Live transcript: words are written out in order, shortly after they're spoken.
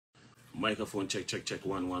Microphone check, check, check.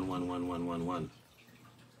 1, 1, 1, 1, 1, 1, 1.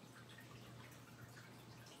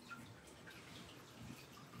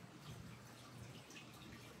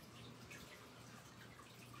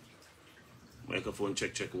 Microphone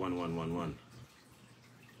check, check. 1, 1, 1, 1.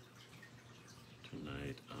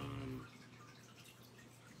 Tonight,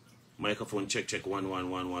 microphone check, check. 1, 1,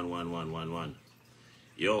 1, 1, 1, 1, 1, 1.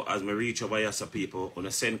 Yo, as me reach over here, so people, on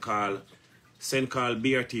a send call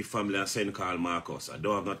BRT family and send call Marcus. I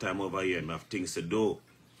don't have no time over here. I have things to do.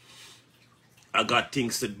 I got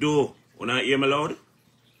things to do. Wanna hear me loud?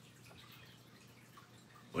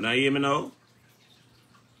 Wanna hear me now?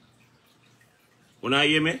 Wanna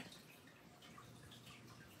hear me?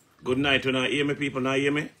 Good night. Wanna hear me, people? Wanna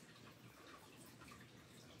hear me?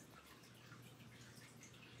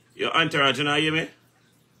 Your entourage, wanna hear me?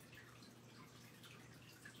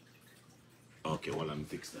 Okay, well, let me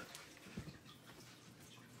fix that.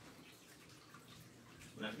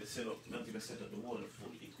 I have to set up the whole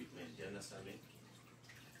full equipment, you understand me?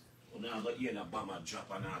 Well, now I got here in a bomber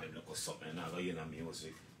drop and all them look something and I got here in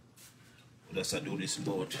music. Let's do this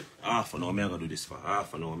about half an hour. I'm going to do this for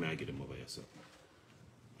half an hour. I'm going to get them over here, so.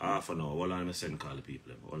 Half an hour. Hold on, I'm send call the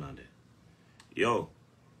people. Hold on there. Yo,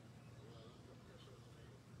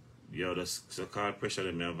 that's so call pressure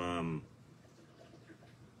them. I have I'm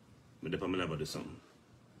never do something.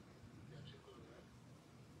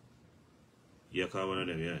 Yeah, call one of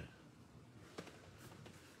them, yeah.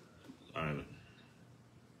 Alright.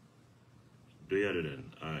 Do you do then?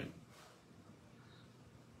 Alright.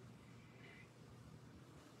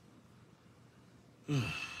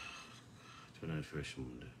 Tonight fresh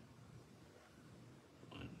Monday.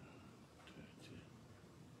 1:30.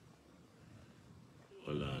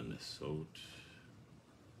 Hold on, the South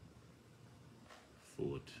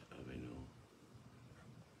 4th Avenue.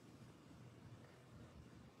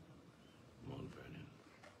 Mount Vernon.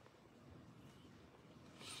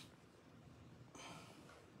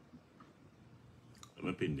 I'm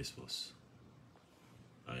gonna pin this first.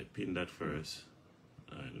 I pin that first.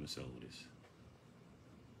 Alright, let me see how this.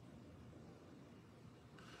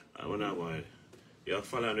 I wanna go. You're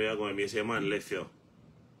following where you're going. Me say, man, left you.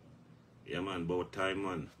 Yeah, man, about time,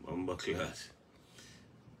 man. Bumper class.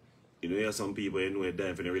 You know, you have some people, you know, you're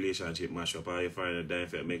dying for the relationship mash up, or you find a dying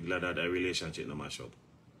for make glad that the relationship no mash up.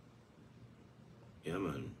 Yeah,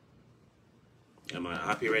 man. Yeah, man.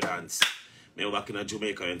 Happy Red Hands. Me back in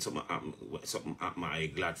Jamaica and something happened, my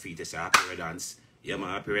glad feet to say Happy Red Hands. Yeah, man,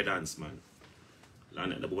 Happy Red Hands, man.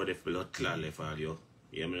 Land at the body of blood clot left all you.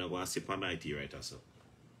 Yeah, man, I'm going to sip on my tea right also.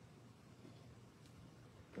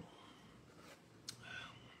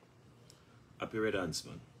 Happy Red Hands,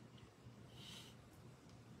 man.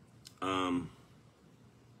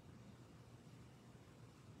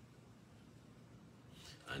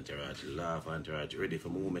 Entourage, laugh, Entourage, ready for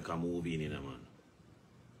move, make a move in, man.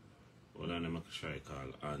 Hold on, I'm going to try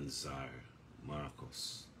call HANS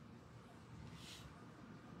MARKUS.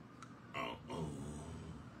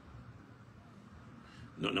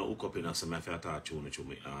 No hook up in us, so I have to talk to me,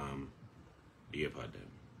 the airpod them.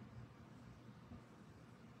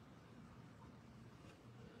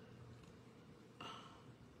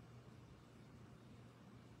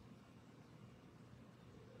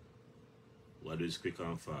 What do is quick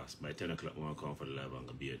and fast. By 10 o'clock, we'll come for the live on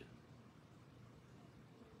the bed.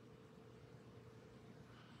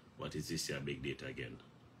 What is this your big date again?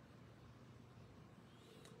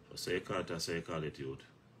 So say call it youth.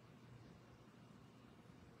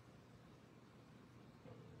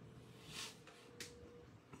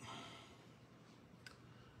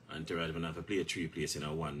 Entourage, when I have to play a 3 place in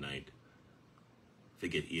a one night.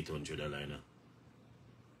 Forget $800 now.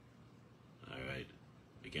 Alright.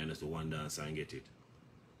 We can just do one dance and get it.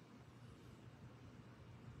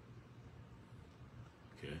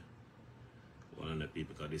 Okay. One of the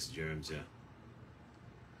people got this germs here.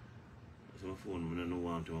 So my phone, I don't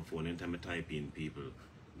want to my phone. Anytime I type in people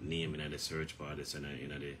name in the search bar, this and in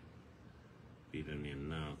the people name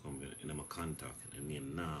now come in my contact. The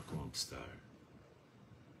name now come up star.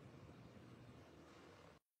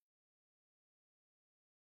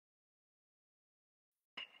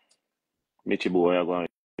 Mitchy boy, I go on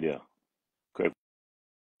there. Correct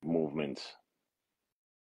movements.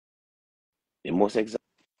 The most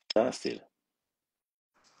exhausted.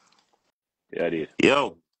 Yeah, I did.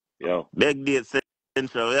 Yo, Yo. big date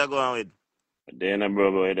central. Where you going with? Then I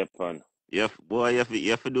brother head up on. Boy, you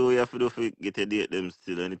have to do for get a date them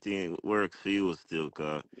still. Anything works for you still,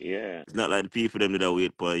 cause Yeah. it's not like the people them that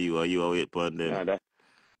wait for you or you are wait for them. Nah, that's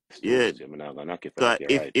true. Yeah, I'm not gonna knock it cause off your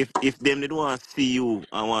if right. if if them did want to see you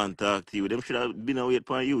and want to talk to you, them should have been a wait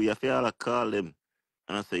for you. You have to all call them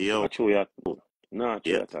and say, yo, Not true, yeah. Not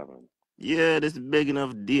true yeah, at all, man. Yeah, this big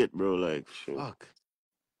enough date, bro. Like, Shoot. fuck.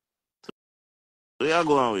 So you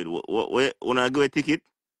go on with? What, when I go a ticket?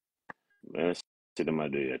 Let's see them I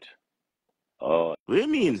do it. Oh, What do you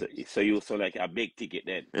mean? so you so like a big ticket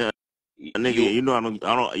then? Yeah, nigga, You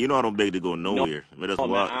I don't beg to go no, nowhere. I just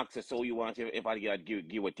man, walk. ask you, so you want if I give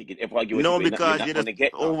a ticket. If I give a No, ticket, you're because not you just gonna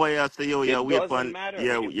get none. over here say, yo, It doesn't matter.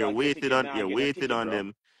 If you're I give a waited ticket, on, now you're get a waited ticket, on bro.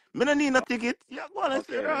 them. Me no need a ticket. Yeah, go on, let's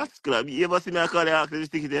say Okay then. rascal. You ever see me I call you ask this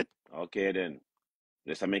ticket yet? Okay then.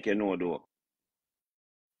 Just to make you know though.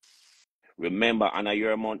 Remember, Anna,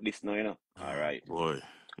 you're a month this now, you know. All Oh, right. boy.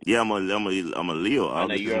 Yeah, I'm a Leo.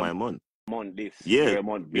 Anna, August is you're my a month. month this. Yeah, You're a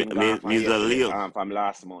month me, been gone me, from me's a yesterday, Leo. from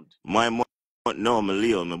last month. My month, no, I'm a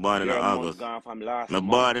Leo. I'm born in You're a month August. gone from last I'm month.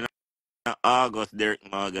 born in August,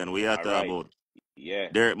 Derek Morgan. We are All talking right. about Yeah.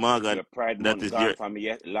 Derek Morgan. Your Pride That month is gone your from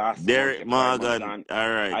last month. Derek Your Pride month Morgan. gone.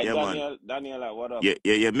 All right, Hi, yeah, man. Daniela, what up?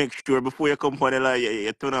 You make sure before you come on the line,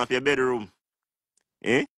 you turn off your bedroom.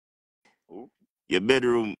 Eh? Who? Your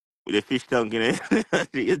bedroom with the fish tank in it.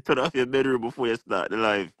 You turn off your bedroom before you start the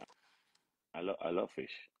live. I love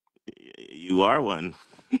fish. You are one.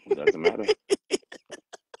 Doesn't matter.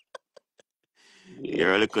 Yeah.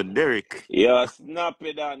 You're a little Derek. Yeah, snap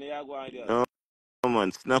it down. Yeah, go on there. No,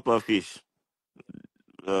 man, snapper fish.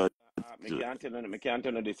 Uh, Me can't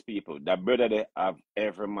tell you these people. That brother they have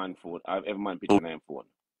every man phone, have every man picture who, on him phone.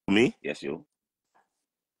 me? Yes, you.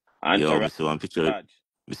 Yo, Entourage. me see one picture.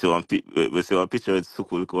 Me see one picture with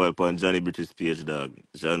Sukul go up on Johnny British page, dog.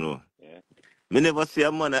 Jano. Yeah. Me never see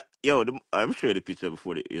a man. I'm sure the picture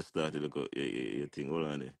before you started. Look, your thing. Hold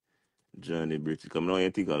on there. Johnny British. Come now,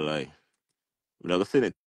 you think I lie. I'm not send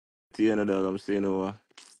it to you, dog. I'm saying, no.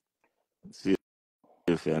 See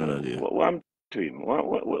if you another day. What I'm to him?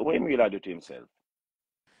 What him really do to himself?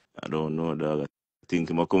 I don't know, dog. I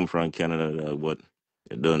think I come from Canada, dog, but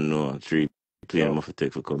I don't know. 3 p.m. I Yo, have to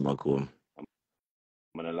take for come back home.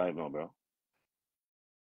 I'm alive now, bro.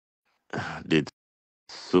 Did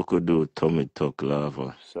Soko do tummy tuck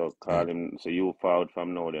lava? So Yeah. call him. So you forward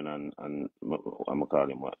from now then, and I'm gonna call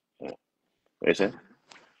him what? Yeah. What you say?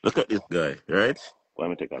 Look at this guy, right? Why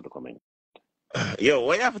me take out the comment? Yo,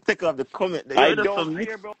 why you have to take off the comment? I You're just don't some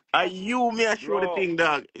mix. care, bro. Are you me? I show the Bro, thing,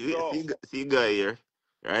 dog. bro. See guy here,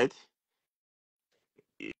 right?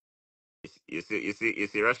 You you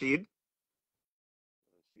see Rashid?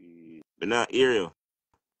 See, But not hear you.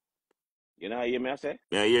 you know how you hear me? I say?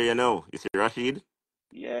 Yeah, hear you now. You see Rashid?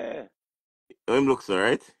 Yeah, Oh, him looks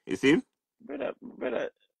alright. You see him? brother.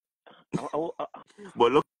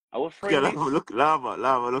 But look, Our at friend this.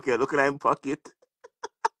 lava. Look at him pocket.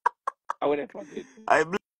 I would have pocket. I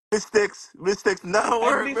mistakes now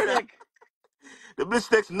I work, brother. mistake. The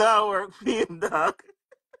mistakes now work for him, dog.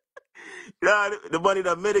 Nah, the money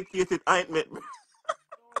that medicated ointment.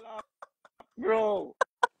 Don't laugh, bro.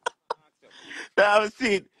 Nah, let's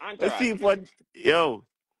see Entourage. what, yo,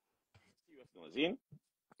 Serious no, Zin.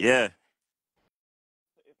 yeah.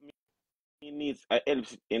 If me needs help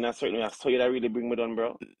in a certain way, I saw you that really bring me down,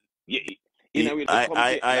 bro. Yeah, in a way, it come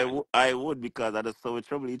to like I would because I just saw we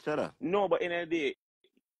trouble each other. no, but in a day,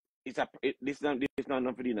 this not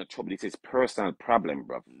nothing in a trouble. This is personal problem,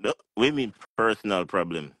 bro. No, we mean personal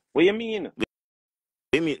problem. What you mean?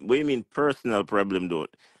 We mean personal problem, though.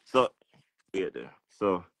 So, yeah, there.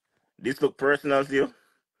 So, this look personal to you?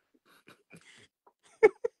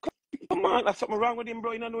 Come on, there's something wrong with him,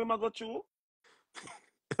 bro. You don't know him I go through.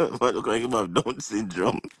 But look like him have Down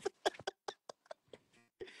syndrome.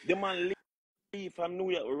 The man leave from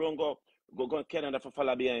New York, we run go Canada for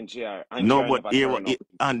follow behind JR, and No, JR but never here, turn up.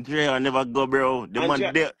 Andrea never go, bro. And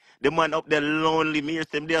The man up there lonely. Me hear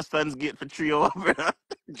them their sons get for 3 hours, brother.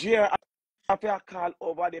 JR have to call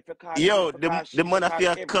over there for call him, Yo, for call the she, for man have call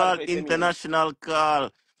to everybody call for send him. international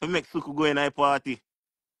call to make Suku go in a party.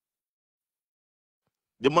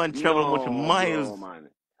 The man travel much No, miles. bro, man.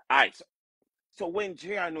 Alright, so when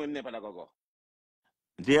JR know him never go.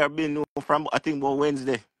 They are been known from, I think, about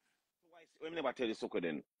Wednesday. Why him never tell the sucker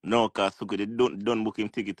then? No, because Suku, they don't book him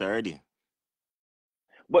ticket already.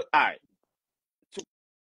 But alright, so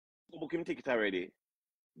book him ticket already.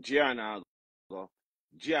 JR now go.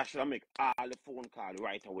 JR should make all the phone call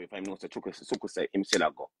right away if I know so Suku say him still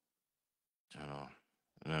a go. I know.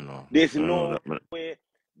 I know. There's I know no that, but way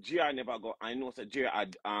JR never go. I know so JR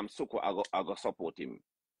Suku I go support him.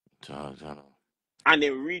 I know. And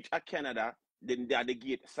they reach a Canada, then they are the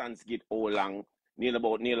gate, Sans gate all long, near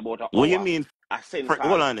about an What you hour. mean? I send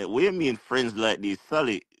Hold call. on. What you mean friends like this?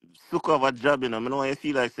 Sally, Suku have a job, you know. I know I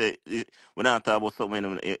feel like say when I talk about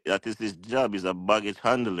something, that is his job is a baggage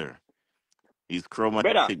handler. He's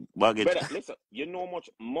Brother, chromatic baggage. listen, you know how much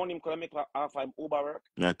money could I make off of Uber work?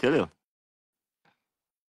 I tell you.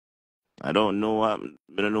 I don't know what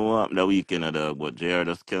I don't know what happened that weekend, dog, but JR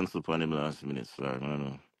just canceled upon him last minute, so I don't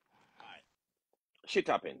know. Shit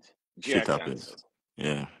happens. JR Shit happens. cancel.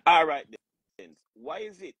 Yeah. All right then. Why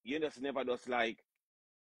is it you just never just like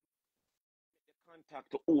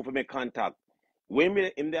contact to over make contact? When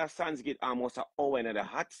we in their sons get almost an hour in the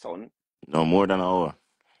hot sun, No, more than an hour.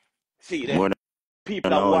 see More there,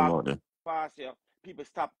 people than an that hour him walk out there. past you, people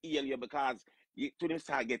stop heal you because you to them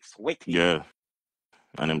start get sweaty. Yeah.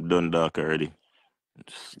 And I'm done dark already.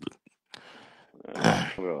 Just, No,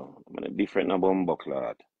 I bro. I'm in a different number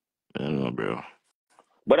buckler. don't know, bro.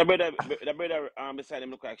 But the brother beside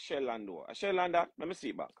him look like Shellando. A Shellanda, let me see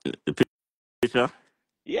it back. The picture?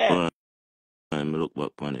 Yeah. Oh, let me look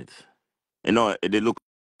back on it. You know, it did look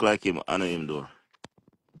like him. I know him though.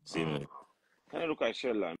 See me. Kind of look like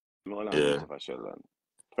Shetland. Hold on, Yeah. myself a Shetland.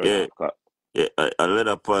 Turn Yeah. off cut. Yeah. I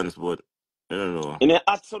leather pants, but I don't know. In a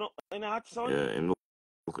hot sun, in a hot sun, Yeah, him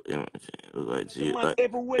him look like the G. man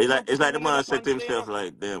everywhere man It's put like in the a leather man said to pants there, you himself, know.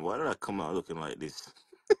 like, damn, why did I come out looking like this?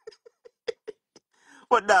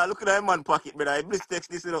 But now, look at that man pocket, brother. I bliss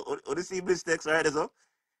text this, you know. What you see bliss text right there, so?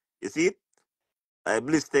 You see it? I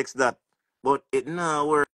bliss text that. But it now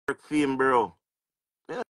work for him, bro.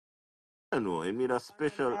 Yeah, I don't know. It made a Man,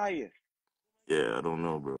 special. I Yeah, I don't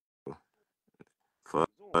know, bro. zoom.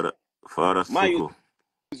 Father, Father My you Suku.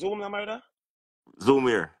 zoom na murder? Zoom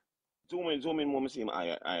here. Zoom in more me see him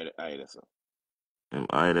eye there, so. Him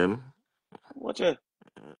eye them. Watch it.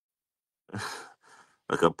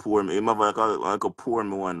 Like a poor me. Him have like a poor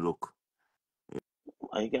me one look.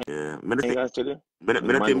 I can Yeah. I can tell you. Me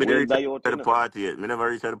not think Man me well reach die out, at you the know. party yet. Me never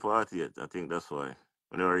reach at the party yet. I think that's why.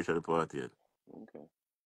 Me never reach at the party yet. Okay.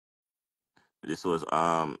 This was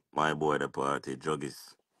my boy at the party,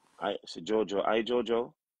 Juggies. I see Jojo. I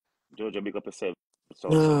Jojo. Jojo, big up yourself. So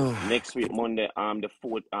next week Monday, the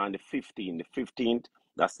 4th and the 15th. The 15th,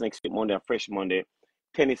 that's next week Monday, a fresh Monday.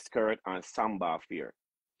 Tennis skirt and samba fair.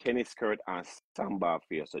 Tennis skirt and samba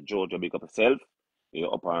fair. So Jojo, big up yourself.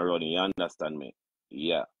 You're up and running. You understand me?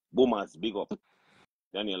 Yeah. Boomers, big up.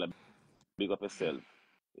 Daniela, big up yourself.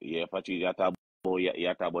 Yeah, Patrick, you have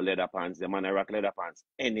about leather pants. The man I rock leather pants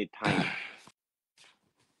anytime.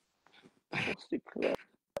 What's the club?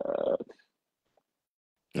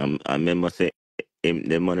 I remember saying him,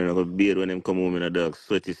 them man not go beard when them come home in a dog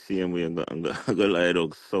sweaty same way and go lie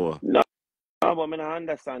dog sour. No, but I don't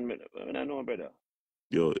understand. I don't know, brother.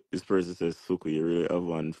 Yo, this person says, Suku, you really have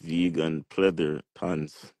one vegan pleather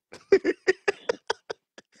pants.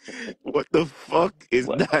 What the fuck is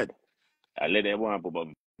What? that? I let everyone put about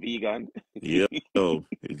vegan. Yo,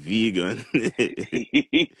 vegan.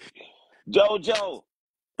 Jojo.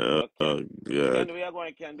 Oh, Yo, God. Candy, we are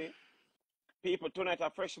going, Candy. People, tonight a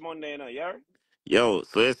fresh Monday, you know, yeah? Yo,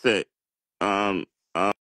 so it said, um,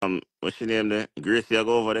 what's your name there? Gracie, I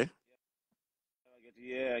go over there?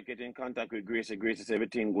 Get in contact with Gracie. Gracie says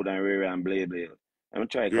everything good and rare and blah, blah. I'm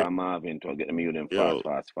trying to Gra- call Marvin to get them you them Yo,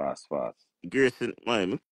 fast. Gracie,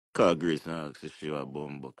 man, me call Gracie and ask if she a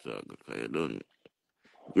bum box. I don't.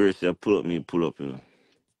 Gracie, I pull up, you know.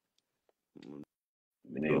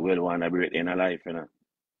 You know, you well want to be in a life, you know.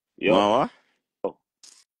 You Yo, want what?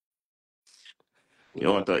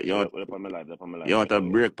 well up, well up on my life, You want make a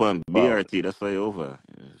sure. break on Forward. BRT? That's why you over.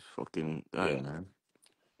 It's fucking guy, Yeah. man.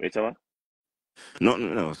 Wait, so what?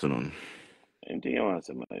 Nothing else, no. Anything you want to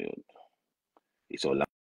say, my youth? It's so long.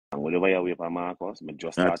 Whatever you wait for Marcus, I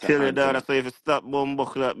just I start a tell you hands, you that, know. that's why if you stop bum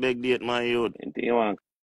buckle that big date, my youth. Anything you want to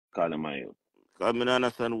call him, my youth. Cause me not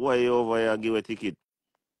understand why you over here give a ticket.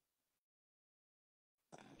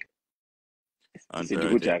 It's a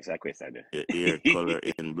good Antarctic. ask that question. Your ear color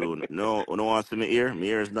in blue. No, you don't want to see my ear? My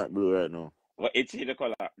ear is not blue right now. Well, it's the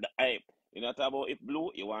color. You know talk about it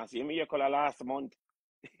blue. You want to see me your color last month.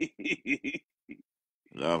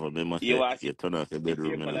 Lava, me must You say, want to you turn off your see me your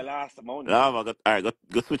bedroom, you know. color last month. Lava, alright,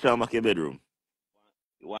 go switch on back your bedroom.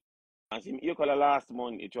 You want to see me your color last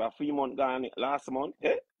month. It was a 3 month gone last month.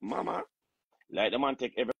 Hey, mama. Like the man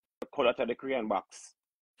take every color to the crayon box.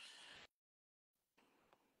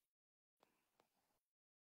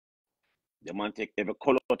 The man take every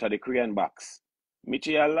color to the crayon box.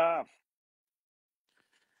 Mitchie, I laugh.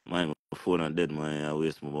 My phone are dead, man. I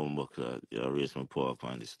waste my bum buckle. I waste my power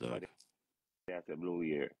upon this But dog. that's a blue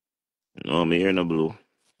here. No, my ear not blue.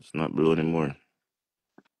 It's not blue anymore.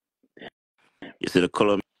 You see the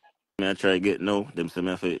color me I try to get now? Them say me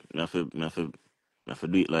have to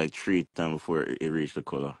do it like 3 times before it reach the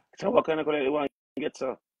color. So what kind of color you want to get,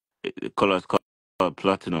 sir? The color is called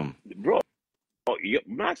platinum. Bro,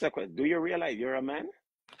 Max, do you realize you're a man?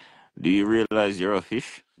 Do you realize you're a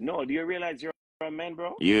fish? No, do you realize you're a man,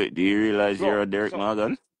 bro? Do you realize you're Bro, a Derek so Morgan?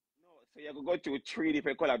 no, so you go through 3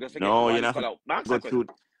 different colors just to get No, you one don't have to color. Max go a question. through.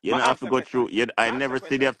 You don't have Ask to a go question. through. I Max a never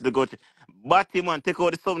said you question. have to go through. Batty man, take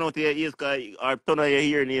out the something out of your ears, cause or turn on your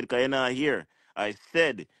hearing aid, cause you're not here. I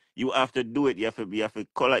said you have to do it. You have to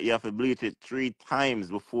color. You have to bleach it 3 times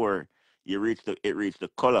before you reach the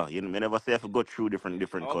color. You never say you have to go through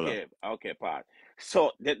different color. Okay, part.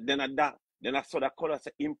 So then I saw that color is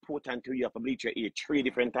important to you. You have to bleach your ear 3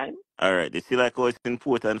 different times. All right. You see, like how it's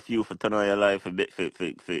important for you for turn on your life for get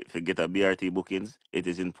a BRT bookings. It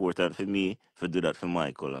is important for me to do that for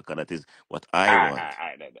my color, cause that is what I want.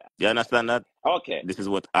 You understand that? Okay. This is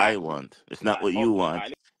what All I right. want. It's not what you Okay. All want.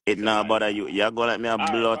 right. It Listen. not All right. bother you. You're going like me a All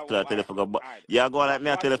right. blood clot. Tell you forgot. All right. You're going like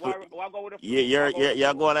me a tell you for. What go with the flow? You're What go with you're the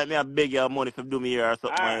you're flow? going like me a beg your money for do me here or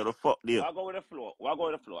All something. Man, right. you the fuck deal. What go with the flow? What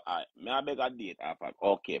go with the flow? All right. May I beg a date?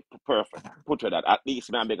 Okay. Perfect. Put with that. At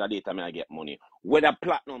least may I beg a date and may I get money. With a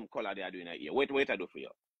platinum color they are doing it here. Wait I do for you.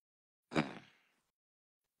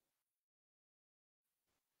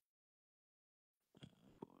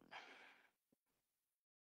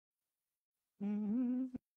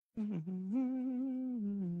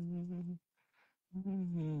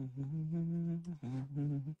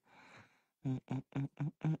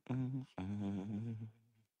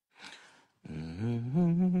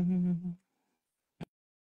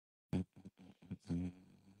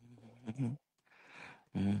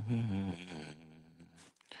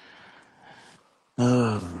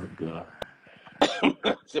 Oh God.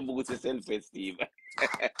 So boost the self-esteem.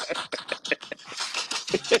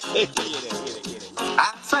 Hear it.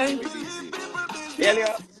 I say Take it believe easy. people Tell business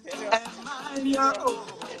you. and mind Tell your you. own.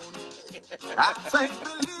 I say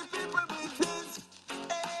believe people business.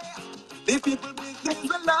 Leave people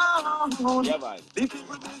business alone. Yeah, man. Leave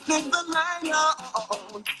people business and mind your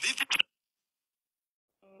own.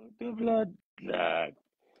 The blood. Lad.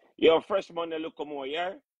 Yo, fresh money look more,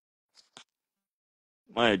 yeah?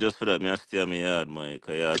 Man, just for that, me I stay in my yard, man.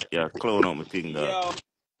 Cause you're clown out my thing, dog. Yo.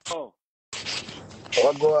 What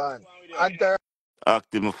What go on? go on with you? Hunter,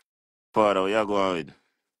 Active my father, what you going with?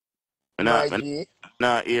 Me my not, me G.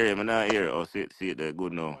 not hear you, me not hear you. Oh, see it there,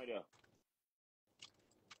 good What go now. on with you?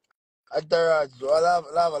 Entourage. So I'll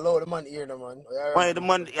have a load of man here, no, man. We are Why the ready for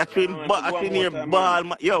man the actually Yeah, man, for go on actually more near time, man. ball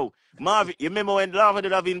man. Yo, Marvin, you remember when Lava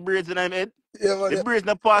did have in braids in him head? yeah, The man. braids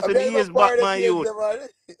not I'm passing the ready for ears back, part of the man, kids, youth. man.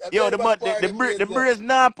 I'm Yo, ready the for man, part of the the kids, braids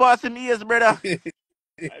not passing the ears, brother.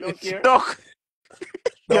 I don't care. Stuck.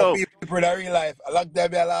 No, Yo, people in real life. I like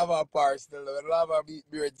them, I'll have a part still. I'll have a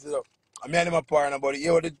beards, you know. I'm in my part, but you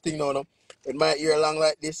know the thing now, no? With my ear long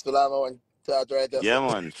like this, we'll have one start right there, yeah, so.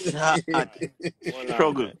 man, shot, Alright. Hold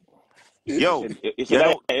on, struggle. man. Yo, You you said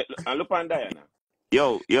know, I look on Diana.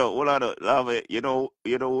 hold on, Lava,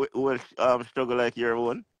 who struggle like your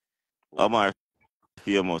one? Who? I'm our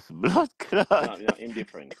famous blood clot. No,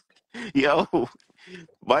 indifferent. Yo,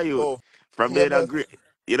 by you, Oh, from being a famous. great,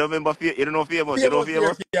 you don't remember, you don't know famous, you know Famous here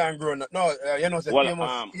famous? can't grow. No, you know, say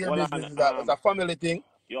famous ear Hold on. business is a family thing.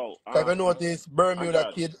 Yo, Cause if you notice, Bermuda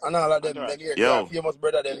Entourage, Kid and all of them Entourage. here can't, Yo, famous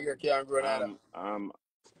brother, them here can't grow neither. Um, um,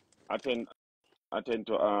 attend, attend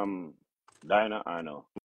to Diana Arno.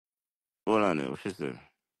 hold on, what she say?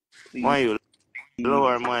 Why Please, you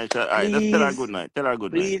lower my shot? All right, just tell her good please, night. Tell her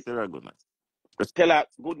good night. please. Tell her good night. Just Tell her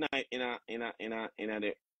good night in a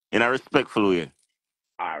the. in a respectful way.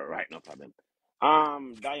 All right, no problem.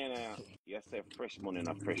 Diana, you say fresh money,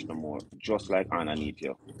 not fresh no more. Just like Anna need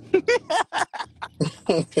you.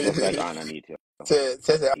 Just like Anna need you. say,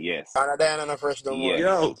 Yes, Anna Diana no fresh no more.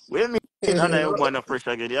 Yo, yes. wait a minute, and I want a fresh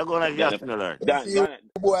again. You're going like Diana, yes, Miller. See you, Diana,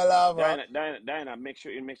 boy lava. Diana, make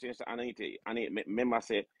sure you say underneath it. Remember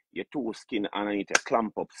say your two skin underneath it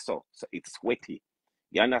clamp up so it's sweaty.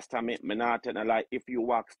 You understand me? Me not tell you like if you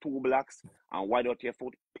wax 2 blocks and wide out your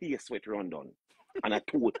foot, pure sweat run down. And a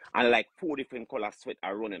two and like 4 different color sweat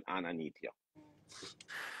are running underneath you.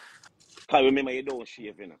 Cause remember you don't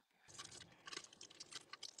shave, you know.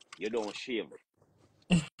 You don't shave.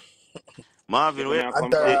 Marvin, Check wait. me and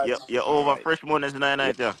come from. Entourage. You're All over right. fresh money tonight,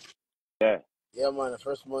 Yeah. night, yeah. Yeah. Yeah, man, the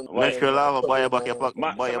first month, Make Why? sure Lava buy you back your pack,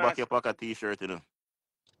 Ma, buy so you man, back your pack a t-shirt, you know.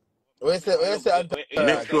 Where you say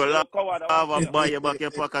Make Entourage? sure You look coward, I want to Lava see you. buy you back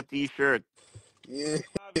your pack a t-shirt. Yeah.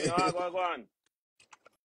 Marvin, go on.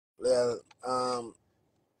 Well,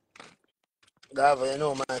 Gava, you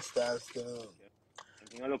know my style still.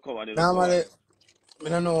 You look coward, you look Normally, coward. I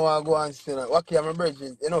don't know what I go on still. Okay, I'm a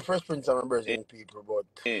virgin. You know, First Prince, I'm a Eh, virgin people, but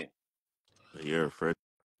eh. You're fresh.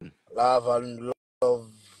 love and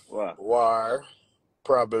love, What? war,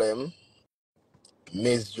 problem,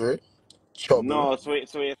 misery, trouble. No, so you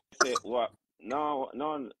say what? No,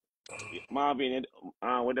 Marvin,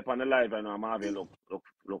 with the on the live, I know Marvin look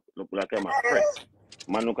like him a Fred.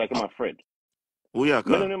 Man look like him a Fred. Who ya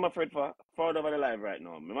Me ka? don't know my friend for forward over the live right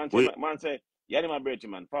now. We Man say, yeah, my BRT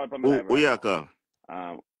man, forward from my who live who right ya now. ka?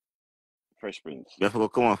 Fresh Prince. Me have to go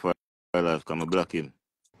come on for life, come and block him.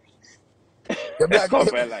 You black, Come you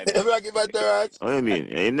for your life. black him entourage. What do you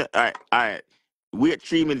mean? Alright. Wait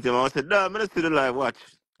 3 minutes. I said, no, I'm gonna see the live. Watch.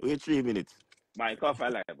 Wait 3 minutes. Man, come for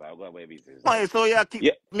your life. I'll go away business. Man, so you keep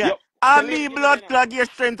Yeah, me. yo, I tell Lady me Illy blood then. clot your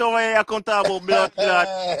strength over here. You can't talk about blood clot.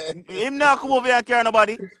 Him not come over here and care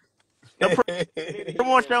nobody. The Tell Lady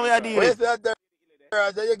Illy then, promotion we are deal Where's with. the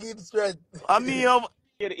entourage? You keep straight. I me of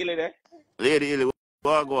Lady Illy there. Lady Hilly,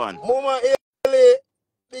 go on. Mama Haley,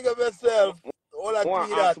 big up yourself. All I I want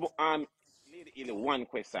tweet to that. ask Lady Illy one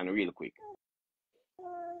question real quick.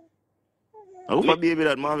 Who for Li- baby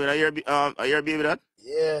that, Marvin? I hear baby that?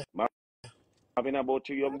 Yeah. Having about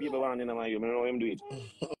 2 young people around in my you know him do it.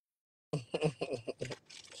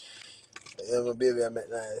 Yeah, my baby, I met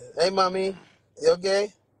nice. Hey, mommy. You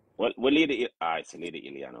okay? Well, Lady Illy, it's Lady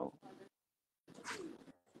Illy, you know.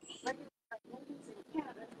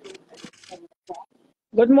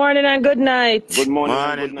 Good morning and good night. Good morning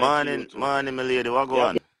and good Morning, night to you morning, too. morning, my lady. What go Yeah,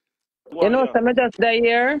 on? go You on, know, yeah. some of just there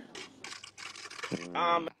here.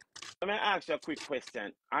 Um, let me ask you a quick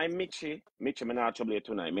question. I'm Mitchie. Mitchie, me not trouble you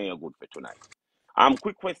tonight. May you good for tonight.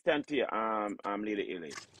 Quick question to you. Lady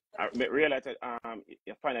Illy. I realize that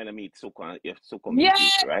you finally meet Suko and if Suko meet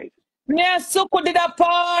you, Yeah, right? yeah, Suku did a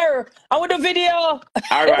par. I want the video.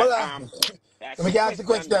 All right. Hold on. A Let me quick ask the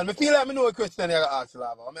question. question. I feel like I know a question you're going to ask,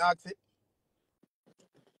 Lava. Let me ask it.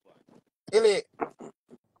 Haley,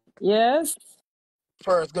 Yes.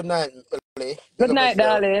 first, good night, Haley. Big Good up night, yourself.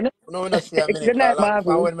 darling. No, we not see a minute Good for a night, long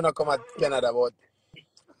time Marvin. when we not come at Canada, but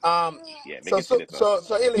Yeah, make it silly, sir.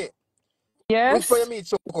 Haley, which part you Yes. meet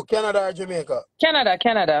Suko, Canada or Jamaica? Canada,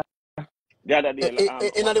 Canada. The other day, In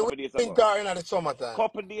about a the couple days ago. winter or in the summertime?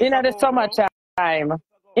 Couple days In the ago, bro. summertime.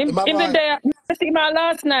 Him have In the a, day, I see my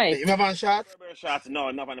last night. him have a shot? Burberry shots.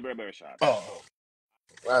 No, not on the Burberry shots. Oh.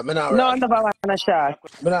 Right, me not No, I ask. never want a Answer shot. a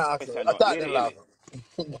Me not ask. question I now. thought Lady them Illy. laugh.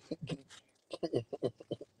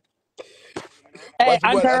 Hey, Watch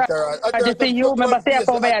your boy Entourage, entourage. you Entourage see just you. look Remember, one say I face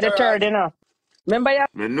come here the entourage. 3rd, you know. Remember, you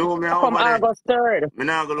Me know me come over there. August 3rd. Me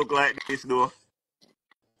not gonna look like this though.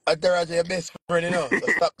 Entourage your best friend, you know. So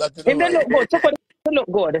stop that, you Him know, they man. look good. Suku they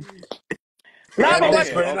look good. Yeah, Lava,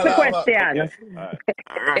 what's best Okay, friend, you know, the okay, lava. question? okay. All right.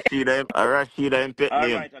 Rashida him pet All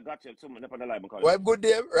name. right, I got you. Someone up on the line, call you. What good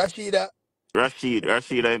day, Rashida?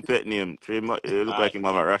 Rashida him pet name. It look All like right. him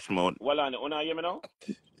have a rash mouth. Well, on, you hear me now?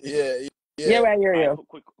 Yeah, Yeah, yeah. I hear All right, you.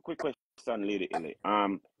 quick question, Lady Illy.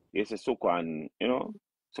 It's a Suko and,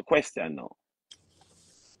 it's a question now.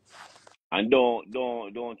 And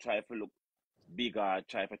don't try to look big or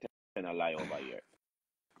try to tell a lie over here.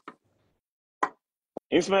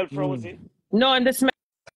 It smell frozy. No, and the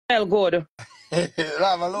smell good.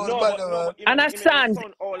 Lava, load No, bad, but man. him And in, a him in the sons,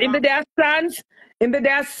 sun all in the long. there sons,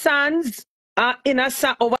 in a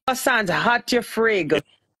sun, over sons, hot your frig,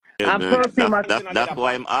 Yeah, and man. That's perfume. pants in a That's leather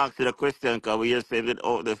why I'm pants. asking the question, because we here saved it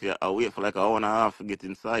out there. I wait for like an hour and a half to get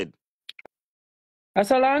inside. That's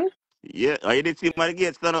so long? Yeah, you did see my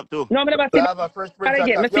gate stand up too. No, I never see Lava, First Prince, that I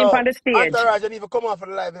again. call. I see him Yo, on the stage. entourage, don't even come off for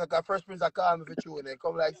the live, because First Prince, I call me for you, and then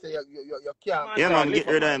come like say you can't Man, Yeah, come man, talk, me through. get lift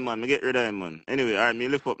up, rid of man. him, man. Me get rid of him, man. Anyway, all right, me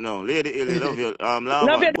lift up now. Lady Illy, love you.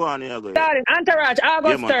 Love Lava, you, go on here, go ahead. darling. Entourage,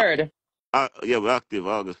 Yeah, August man. 3rd. Yeah, we're active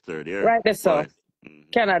August 3rd, yeah? Right there, so. Boy.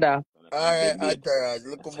 Mm-hmm. Canada. That's All like a right, big date. entourage,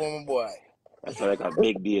 look up That's, on my boy. that's like a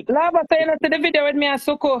big date. Lava saying to the video with me and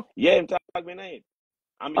Suku. Yeah, him talk me night.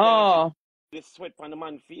 And me can see Oh. the sweat on the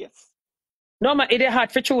man's face. No, man, it is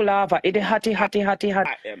hot for true lava. It is hotty, I, hotty, hotty, hot.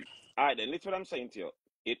 All right, then, listen what I'm saying to you.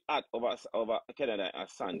 It hot over Canada and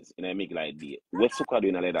Sons in a make like day. What's Suka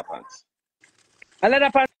doing a leather pants? A lot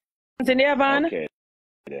of pants in there, van. Okay,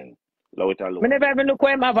 then. Low it I alone, never then. even look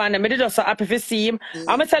where him have on him. I just so happy to see him.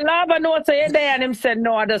 I'm say lava no say you there and him said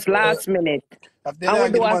no, I just last minute. After I will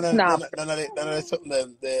that, do get a man, snap. none of the something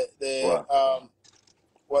them, What?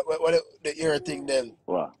 what the ear thing them.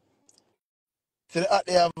 What? So the hot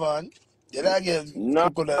they have on, you don't get No,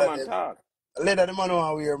 so cool that man, talk. later the man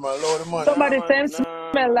want wear man, load the man. Nah, Somebody man. say him Nah,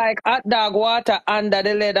 smell man. like hot dog water under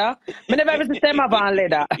the leather. I never ever see them have on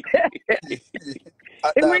leather.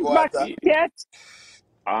 Hot Him dog reach back water. yet?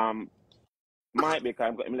 um, might be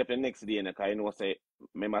because I'm left the next day, and I know say,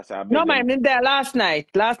 remember say I No beg them. man, him there last night.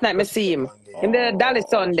 Last night me Just see step him. on game. In the Dolly Oh,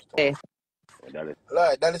 Sunday. that is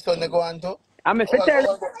Right, that is Sunday Sunday. go on to. I'm a fit tell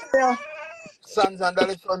you. Sons and that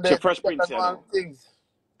is She Sunday. Fresh Get Prince, that you one know. things.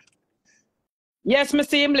 Yes, me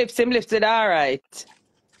see him lips it all right.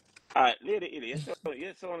 All right, Lady Illy,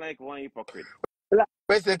 you sound like one hypocrite. La-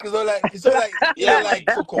 Basically, it's all like Yeah, like man.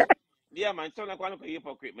 Suko. Yeah, man. Sound like one of a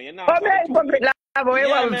hypocrite, man. You're not Oh, for me the a truth. hypocrite lava. What you Yeah,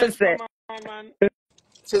 want me to man. say? Come on, man.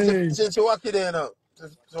 Since you walk it there now.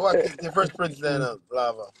 Since you walk it, the first prince there now,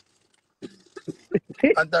 lava.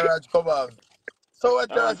 Entourage come on. So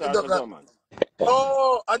Oh, Entourage Antarctica conduct. go, man.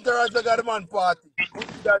 Oh, Entourage got a man party.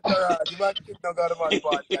 Wicked Entourage. The man kid now got a man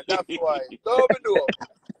party. And that's why. Don't me know.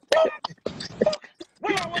 Fuck, fuck.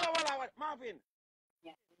 Walla. Marvin.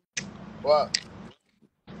 What?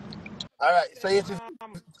 Alright, so you just,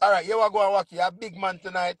 Um, alright, you want to go and walk. You're a big man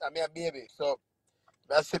tonight. I'm a baby. So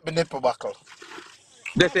I sit my nipple buckle.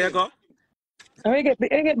 They say Marvin. go. Where you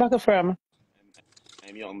get back from?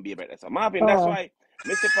 I'm young baby. So Marvin, that's Oh, why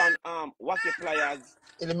Mr. Pan wacky pliers.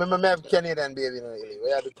 You remember me have Canadian baby now, Illy.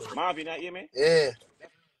 What you do to me? Marvin, you hear me? Yeah.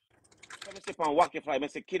 So Mr. Pan wacky fly.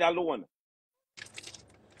 Mr. Kid alone.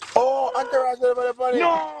 Oh, Entourage over the funny.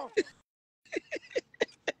 No.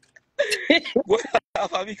 What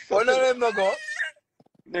have a mix Oh, up? none of them no go.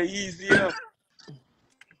 The easy, you know.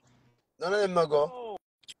 None of them no go. Oh.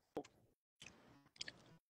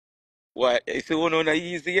 What? It's the one on the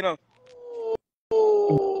easy, you know.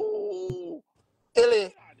 Oh.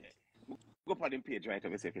 Illy. Go for them page right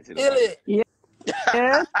over say if you see the body. Illy.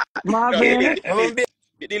 yes, No, Marvin. delete, My delete. baby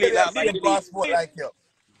Delete, have lava, same Delete. delete. passport like you.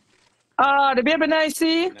 The baby nice,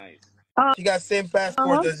 see? Nice. Uh, She got same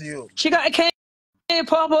passport as you. she got a cane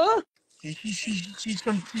purple. She's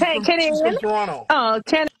Hey, from she's Canadian. from Toronto. Oh,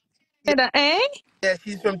 Yeah, Canada, eh? yeah,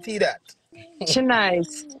 she's from T that. She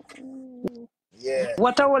nice. Yeah.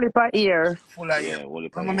 What a whole per ear. Full of you. Yeah, Wally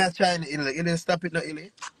Remember me Pie. a China Illy. You didn't stop it no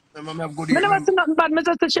Illy. Remember me have good Me ear. never Remember see nothing bad.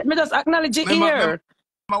 Me just acknowledge the remember ear.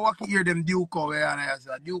 I walk here them Duke over here and I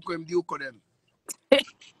say Duke them.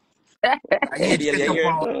 I Hey, age Daly, get you up hear?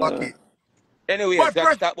 and walk it. Anyway, But Jack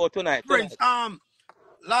first talk about tonight. Prince,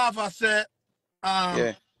 Lava said,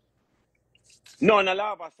 Yeah. No,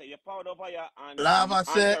 lava say you powered over here and Lava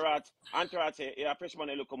said, Antarat say you're a freshman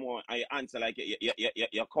you look more and you answer like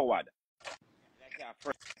you're coward. Like you're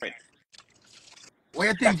afraid. what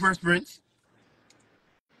you think first Prince?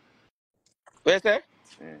 What you say?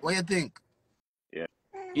 Yeah. What you think? Yeah.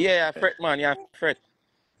 Yeah, fret, man. Yeah, fret.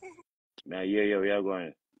 Now we are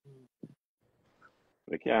going.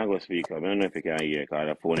 We can't go speak up. I don't know if you can hear because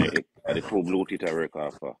the phone the two Bluetooth I work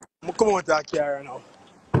off. I'm come out that car now.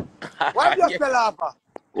 Why just Yeah. the lava?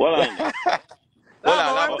 Hold on there.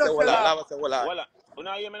 Lava, why Lava say, just the lava? lava say, hold on. Hold on. You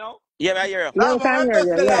now hear me now? Yeah, I hear you. Yeah, we Lava, can why hear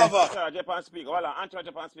just the you. Yeah. lava? Antarat Japan speak. Hold on. Antarat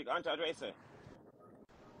Japan speak. Antarat what you say?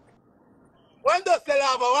 When does the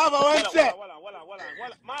lava? Lava, when say? Hold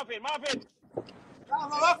on. Marvin.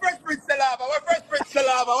 Lava, what first Prince the lava? What first Prince the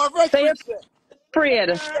lava? What first Say you're Prince say? afraid.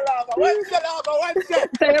 The lava, when's the lava? When say?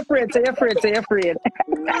 Say you're afraid. Say you're afraid. Say you're afraid.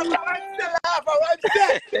 Lava, when's the lava? When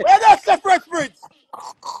say? Where does the first Prince?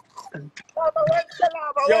 Lava, when's the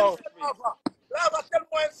lava? When's Yo, the lava? Lava, tell me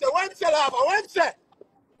when say. When's the lava? When say?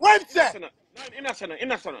 When say? Innocent. No,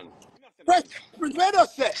 innocent. First Prince, where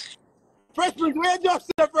does say? First Prince, where just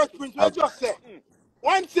say? First Prince, where just say? Nothing.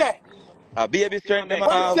 When say? a baby You want strength them make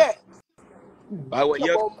When have. say? By what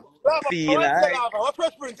you Lava, feel when's the like. lava? What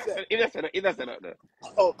first Prince say? innocent.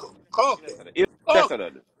 Okay. Okay.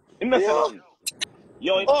 Okay. Innocent.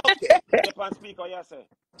 Yo, Okay. Japan speak or you say?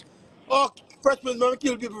 Okay. First Prince, man,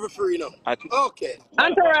 kill people for free now. Okay.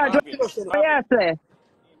 What Entourage, what Marvin? you say?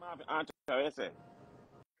 Marvin, Antarat, you say?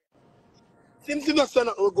 Since you not saying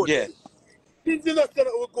nothing, we're good Yeah. then. Since you not saying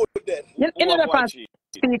nothing, we're good then. You Who know a the boy past cheat?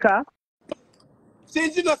 speaker.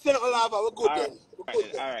 Since you not saying nothing, lava, we're good All then. We're right good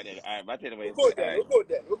then. then. All right. But tell you what We're you say. good All then. right. We're good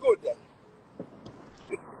then. We're good then.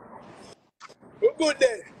 We're good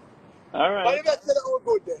then. All But right. if I say that,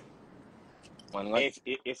 we're good then. Man,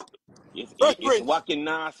 First It's Prince. walking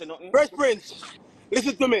nasty nothing. First Prince.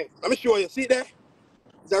 Listen to me. Let me show you. See there?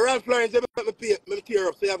 The Ralph Lauren, they make me pay. Let me tear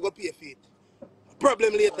up so you have to pay a fee.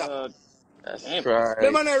 Problem later. Uh, that's damn. right.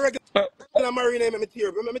 Remember that regular marine make me tear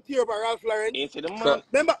up. Remember me tear up at Ralph Lauren? You see the So, man.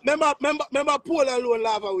 Remember Paul alone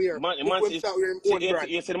lava wear Man before him see, start wearing his own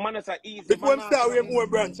brand. you see the man that's an easy Before him banana start wearing nothing. his own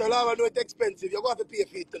brand. So lava know it's expensive. You're going to have to pay a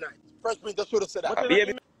fee tonight. First Prince, I should have said that. But a you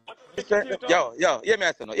baby make it strength. cute up. Yo, hear me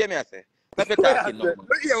I say no. Hear me I say. Stop your What I talking now, said? man.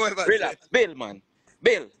 Look here what I said. Relax. Bill, man.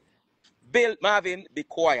 Bill, Marvin, be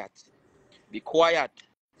quiet. Be quiet.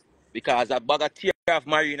 Because a bag of tear of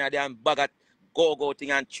marina there and bag of go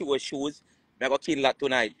thing and chew shoes. I go kill that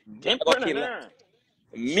tonight. Them I go putting kill that. there.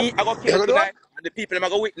 Me, I go You kill gonna do it? tonight. And the people I'm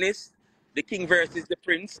going to witness the king versus the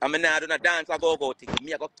prince. I'm not doing a dance I go thing.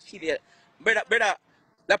 Me, I go kill you. Brother,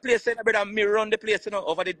 that place, brother, me run the place,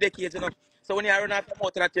 over the decades, So when you run out of the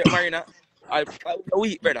mountain and take marina, I'll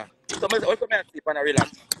weep, brother. So I come and sleep and I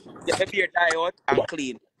relax. Get my beard dye out and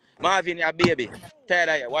clean. Marvin, your baby. Tired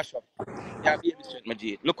of you, wash up. Yeah, baby strength, my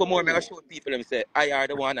G. Look how more I'm gonna Ooh. show people them say I are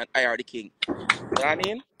the one and I are the king. You know what I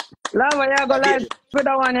mean? Lava, you go Yeah, live baby. with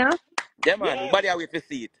that one, yeah? Yeah, man. Yes. Nobody are wait to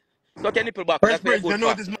see it. So can nipple back. Fresh That's where Prince, good you for.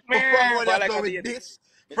 notice my Man, forward ball you like go a with baby. this?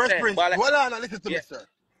 Me Fresh say, Prince, ball like hold on and listen to me, yeah. sir.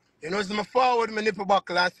 You notice my forward, my nipple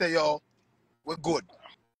buckle and say, yo, we're good.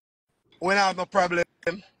 We don't have no problem.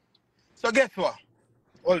 So guess what?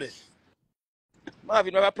 All this.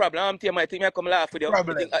 Marvin, no have a problem. I'm telling my thing. I come laugh with you. You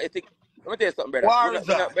Problem. think? You think? Let me tell you something, brother. War is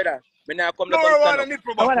on. Brother. Me now come to No come worry stand about up. the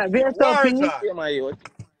nipple I want buckle to for you. be War is SOP. on. Yeah, my youth.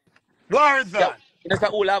 War is Yeah. on. You know,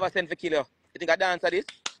 all have a send for kill you. You think I dance at this?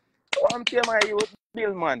 Oh, I'm telling my youth,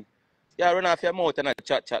 Bill, man. Yeah, run off your mouth and I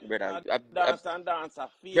chat, brother. Dancer,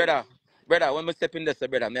 feel. Brother, when I step in this,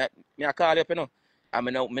 brother, me I call you up, you know. And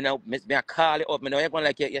me I call you up. Me know you're going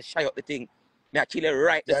like you shy up the thing. Me I kill you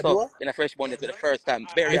right You this do up what? in the fresh Monday to the first time.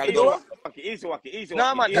 Me Burial fi do Easy done. what? walkie, easy walkie, easy No,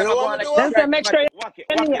 walkie, man, You easy I'm know going what me like do Then what? say right, make man. sure walkie.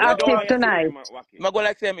 you're We don't active want you scare tonight. him, walkie. I'm going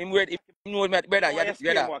like say, him weird. If you know me, We brother, don't want you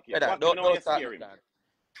scare him, walkie. Walkie, we don't want you don't start scare nothing. him.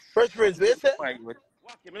 Fresh Prince, what you say? My youth.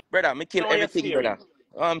 Walkie, we Brother, me kill don't want you everything, scare brother. him.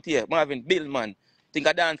 Here, Marvin, Bill, man. Think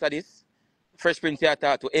I dance at this? Fresh Prince here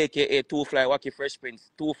talk to aka Two Fly, Wacky Fresh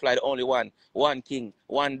Prince. Two Fly, the only one. One king,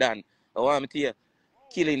 one Dan. I want me to hear.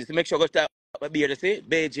 Killings. Make sure I go start my beard, say.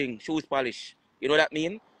 Beijing, shoes polish. You know what that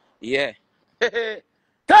mean? Yeah.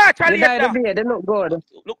 Touch a You dye the later. beard, they look good.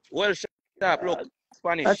 Look, well sharp, look.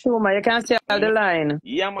 That's Spanish. true, man. You can see all the line.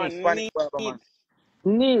 Yeah, man, Spanish barber, man.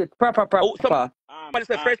 Neat, proper, Oh, proper. somebody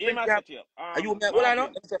say Fresh here Prince I have. said to you, Are you hold on, no? Marvin.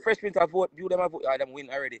 Let me say Fresh Prince have vote. You them have vote. Them win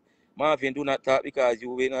already. Marvin, do not talk because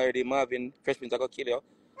you win already. Marvin, Fresh Prince are gonna kill you.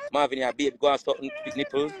 Marvin, your baby, go and stop big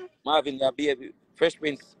nipples. Marvin, your baby, Fresh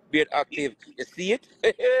Prince, beard active. You see it?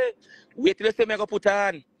 Wait till you see me go put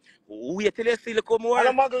on. Wait till you see look On a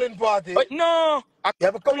more. muggling party, Oh, no, a you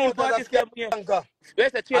have to come clean out of party the same here. skanker.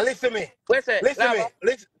 Where's the And chill? listen me. Where's the Listen lava?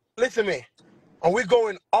 me. Listen me. And we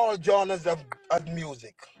going all genres of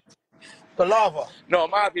music. The lava. No,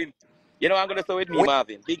 Marvin. You know what I'm gonna say with me, We,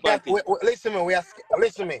 Marvin. Big man thing. listen me.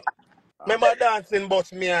 Listen me. Remember dancing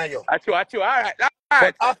boss me and you. Achoo. All right, all But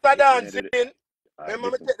right. after Yeah, dancing, alright, remember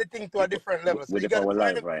me listen. take the thing to a different level. So We're you the got to power find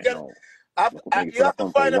live a, right now. Make you it have to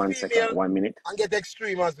come for find a 1 second, female 1 minute. and get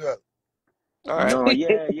extreme as well. All right. No,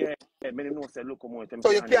 yeah. Me know say look more them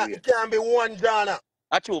So say on the way. it can't be one genre.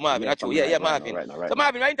 True, Marvin. Yeah, True. coming Yeah, right now, Marvin. right now, right So, now.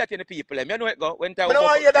 Marvin, why entertain the people? You know it go. When I time don't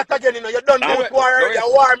want to hear that again, you know. You done You know both it war go. Go already. rest.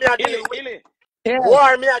 War me a deal with. Illy. Yeah.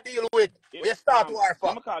 War me a deal with. Illy. We start war for.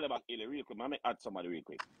 Let me call you back, Illy, real quick. I'm add somebody real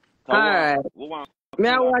quick. All Cause right. we want Me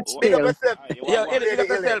I watch Big up still. yourself, you Yo, want Illy, big up Illy.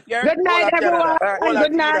 yourself, yeah? Good All night, of Canada. everyone. All right, All Illy, of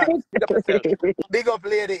Good Trinidad. night. big up yourself. Big up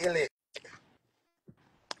Lady Illy.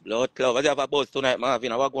 Lord, Clove, I have a buzz tonight,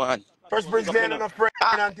 Marvin. I want to go on. First big Prince up, you man know. and a friend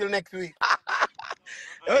until next week.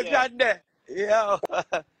 Oh, Yeah. John there. Yo.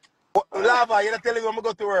 Lava, you tell me when I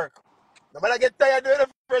go to work. No, but I get tired doing the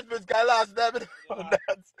First Prince because last time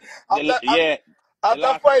that's The after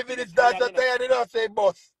last time 5 you get minutes that's tired, so you know. tired, you know, say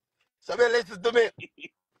boss. So man, listen to me.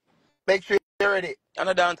 Make sure you're ready. I'm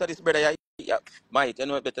not dance to this, brother. Yeah. Mike, you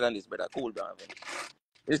know it better than this, brother. Cool, Marvin.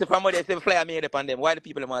 This is the family they say fly me upon them. Why the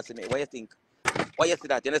people want to see me? What you think? Why you see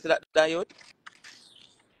that? You know see that youth?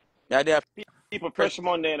 Yeah, they are People fresh. fresh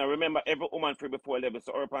Monday, and I remember every woman free before 11,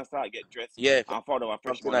 so Urban start get dressed Yeah, and follow a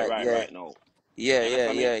from fresh Monday tonight. Yeah. right now. Yeah, You yeah,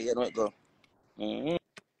 understand me? yeah. You know it go. Mm-hmm.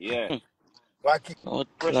 Yeah. Why, keep, Oh,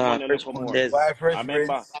 Fresh Monday, fresh look for more. Mondays. why I First remember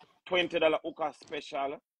Prince? $20 hookah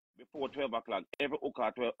special before 12 o'clock. Every hookah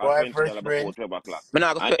at Why $20 First before Prince? 12 o'clock. I'm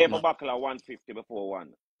not going to And sweat, every man. buckle at 150 before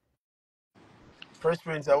 1. First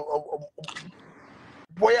Prince, why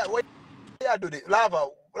you do this? Lava,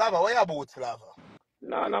 why you boots, Lava?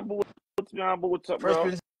 No, boots up, First bro.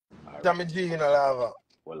 Prince, All I'm right. a G, you know, Lava.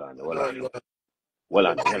 Well on there, You well know, on you there. know, Well you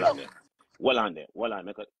on know, there, well G. on there. Well on there, well on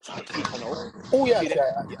there. See, you know. Who You you see say?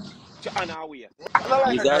 that? On our way. I On don't our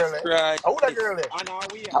like a way. Jesus girl, eh? Christ. Who that girl, eh? On our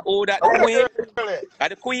way. Oh, that the Who that queen? girl, eh? Are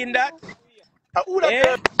the queen that? Who that Eh?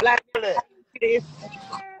 girl, eh?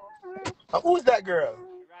 Who's that girl?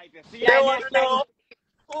 Right, you see They it? want to know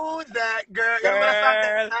who's that girl. You remember that song?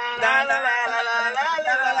 Girl. La La, la la, la la, la la la, la la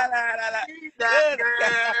la, la la, la. la, la, la, la. Who's that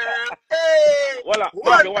Yes. girl? Hey, Well on, one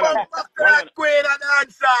Marvin, well on pump there. back to Well that on it. queen and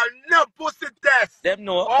answer. No pussy test. Them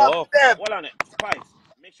know. Fuck Oh. them. Well on it. Spice.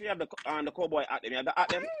 Make sure you have the cowboy at them. You have the at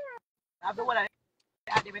them. I have the one at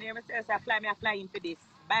them. When you say, I fly in for this.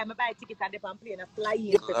 Buy ticket and they can plane and fly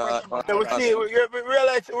in for fresh money. Yeah, All we right see. then. We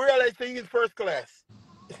realize they use first class.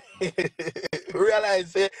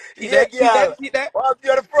 Realize, See yeah, that? See girl. that? See that? One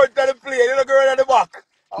you at the front of the plane, you know, girl at the back.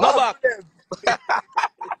 No Half back. of them.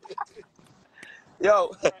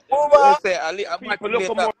 Yo. All right then. Move What you on. say? I'm back People to look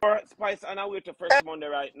for later. more Spice on our way to Fresh Monday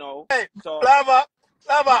right now. Hey, So lava,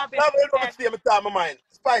 Marvin, you know me see me time of mine.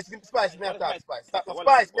 Spice, me What is attack, spice? Spice. Stop, no, Hold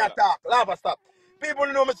up, Spice, me hold up. attack. Lava, stop. People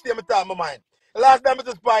know me stay me talk my mind. Last time it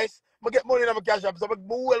was Spice, I get money in my cash up, so I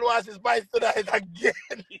will watch the Spice tonight again.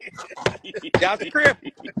 Yeah, scrape.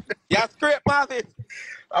 Yeah, scrape, Marvin.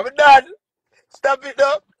 I'm done. Stop it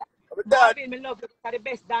up. I'm done. Marvin, me love you. You're the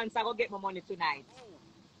best dancer. I go get my money tonight.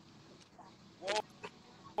 Whoa.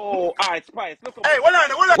 Oh, all right, spice. Look Hey, about hold on,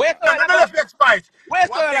 spice. hold on. Where's the No, I no, go? let's get Spice. Where's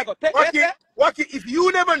the I Wacky, go? Take where's Wacky, that? Wacky, if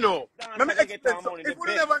you never know, let me Dancer, they get explain our something. money the If you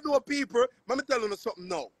best. never know people, let me tell you something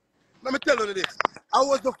now. Let me tell you this. I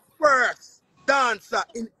was the first dancer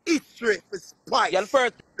in history for You're the Spice.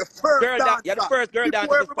 first The first girl that you're the dancer. first girl dancer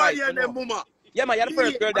Before for Spice, everybody you and their know. mama. Yeah, man, you're the Me,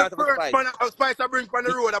 first girl I'm the dancer for first Spice. man of Spice I bring from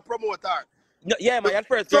the road, I promote her. No, yeah, man, you're the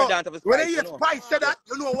first girl So, dancer for when I Spice, you hear know. Spice say Marvin. that,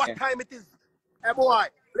 you know what Yeah. time it is. Hey, boy,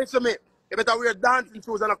 listen me. You better wear dancing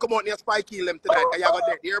shoes and I come out near Spike kill them tonight, because you got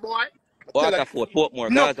dead. Here, boy? I tell you this. Waterford, Portmore,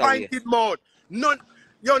 No Gaza way. pointed mouth. None.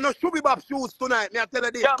 Yo, no shubby bob shoes tonight. Me I tell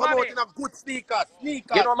you this. Yeah, Come out Marvin. in a good sneakers. You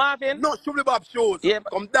Sneakers. know Marvin? No shubby bob shoes. Yeah,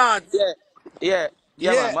 Come dance. yeah, yeah,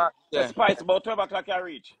 yeah, Yeah. man. The Yeah. spice about 12 o'clock I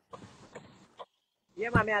reach. Yeah,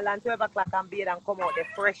 mommy, I land 12 o'clock and bathe and come out the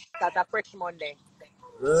fresh, start a fresh Monday.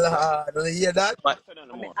 Lord, do you hear that? Man. Don't say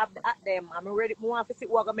no I mean, more. at them, I'm ready. More to see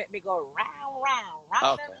what gonna make me go round, round,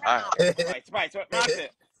 round Okay, and all right. round. Spice. What man say?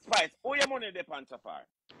 Spice, who your money depends so far?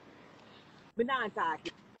 Me not talk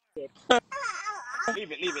yet.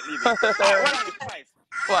 Leave it. All right, what on it, Spice?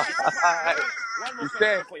 Hold on. One more You question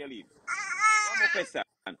say, before you leave. One more question.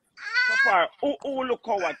 So far, who look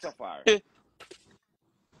forward so far? Me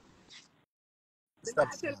Stop.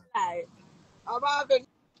 not tell you lie. I'm having,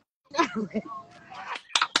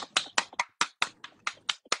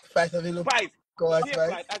 Spice, have you look? Spice, Go on, safe Spice.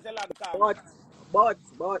 flight as the land come.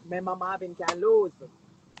 but, remember Marvin can lose.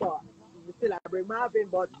 So, we still have to bring Marvin,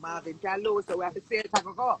 but Marvin can lose, so we have to say it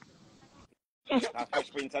and go. That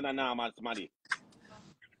Fresh Prince and a normal smaddy.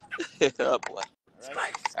 oh boy. All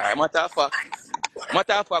right? All right, matter of fact.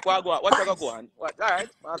 Matter of fact, what you go on? What? All right,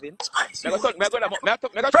 Marvin. Me go show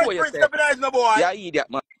Fresh you, Prince, say. stepping eyes, no boy. Yeah, idiot,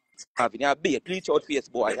 Marvin. You're bait. Bleach out face,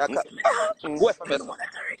 boy. You got Mm. go from your son.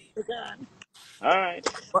 All right.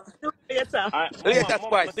 Later. All right. Later, Mama,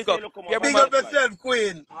 Spice. Pick say up. look more Your Big about mama. up safe flight. yourself,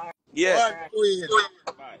 Queen. Yeah. One Queen.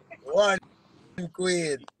 Bye. One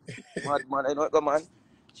Queen. Mad man, I know it go, man.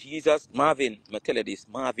 Jesus, Marvin. I tell you this,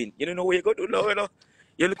 Marvin. You don't know what you go do now, you know.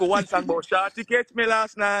 You look at one song about Shorty catch me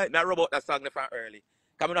last night. Now about that song from early.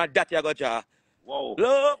 Coming on that you go jar. Whoa.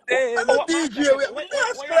 Love I'm them. a What man DJ. say? We Where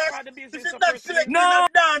you splash. start the This business is so not first league? selecting No,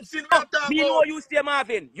 and dancing. We are talking me know about. you stay,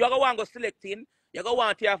 Marvin. You go want go selecting. You go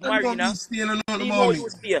want to have I know me Marina. still and know Me about know me. you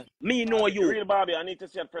stay. Me know Bobby, you. real Bobby, I need to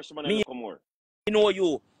see a freshman a Me little more. know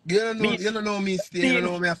you. Me You don't know me still. You don't team.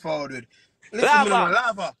 know me forward. Listen, me no know. Lava.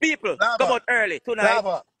 Lava. People, come Lava. out early tonight.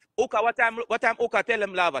 Lava. Uka, what time Uka tell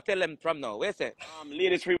them Lava? Tell them from now. Where say?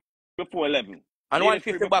 Ladies free before 11. And Ladies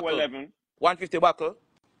free 150 before buckle. 11. 150 buckle.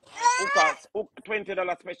 And Ukas,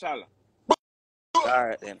 $20 special. All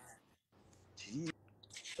right then. Jesus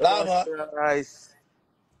Lava. Christ.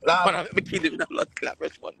 Man, Lava. I'm kidding with a blood clap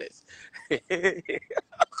responses. Look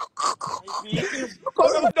You see?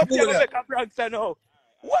 how me go up here Fool go ya. make a prank now.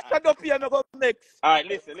 What a up here me go mix? All right,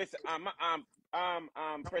 listen.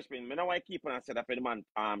 Freshman, me know why keep on set up the man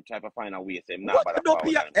try to find a way, say him not What bother a up forward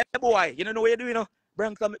here? on. Hey boy, you don't know what you doing now?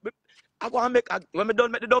 Bring some. I go and make, when me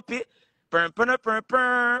done make the dopey,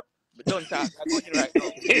 me don't talk. I go in right now.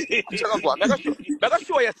 Watch I go on. Me go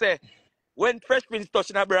show you say, when Fresh Prince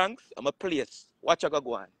touching a Bronx, I'm a place. Watch I go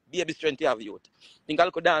on. Baby strength you have youth. Think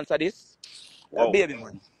I'll go dance at this? Whoa. Baby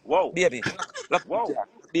man. Whoa. Baby. Look, Whoa.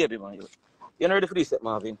 baby man. You not ready for this yet,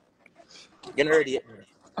 Marvin? You not ready yet?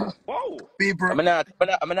 Whoa. People. I'm not Watch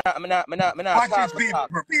this, talk, but people. talk.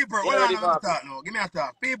 People. You Hold not on, ready, I'm going to Marvin? talk now. Give me a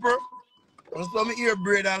talk. People. When some ear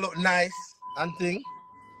braid and look nice and thing.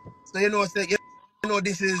 So say, you know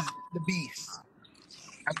this is the beast.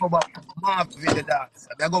 I go back to Marvin the dance.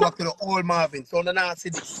 I go back to the old Marvin. So I don't see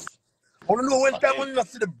this. I don't know when time Hey. when I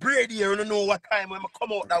see the braid here, I don't know what time when I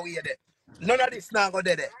come out that way there. None of this now go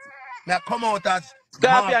there. Now come out as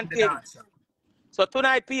Scorpion Marvin the King. dancer. So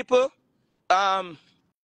tonight, people, um,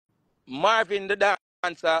 Marvin the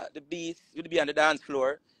dancer, the beast, will be on the dance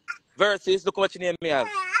floor. Versus, look what your name me have.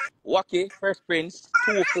 Wacky, First Prince,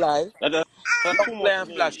 Two Fly, That's Young too Fly much and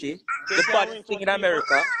name. Flashy, So you the can't baddest ring thing such in people.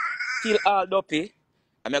 America, Kill All Duppy,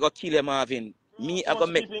 and I go kill him, Marvin. Bro, Me, so I go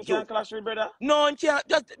much make people you. can't clash with brother. No, and can't,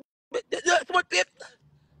 just what it.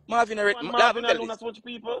 Marvin, One let me Marvin tell alone, this. that's much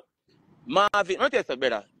people. Marvin, let me tell you something,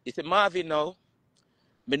 brother. It's a Marvin now.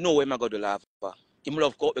 Me know where I go to laugh. Him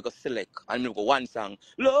love go because select and me look at one song.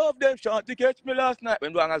 Love them shot to catch me last night.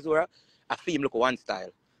 When do Azura, I feel him look at one style.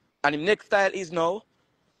 And him next style is now,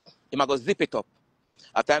 him I go zip it up.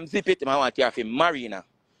 After I'm zip it, I want to have him marina.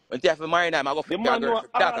 When you have him marina, I go for The the man girl know for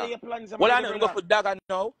all of dagger. your plans, my Well, I good know him go brother. for dagger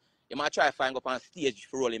now. You might try to find go on stage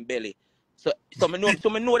for rolling belly. So me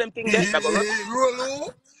know them thing there. I go run. Rolo.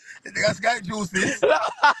 That's guy juices.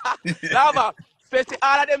 Lava, especially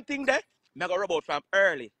all of them thing there, I go rub out from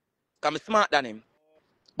early. Because I'm smart than him.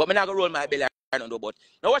 But me not go roll my belly, I don't know about.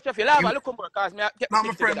 Now watch if you lava, look more, because me get my Now,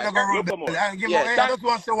 my thing friend, together. I'm gonna roll Look belly. more. Yeah, I just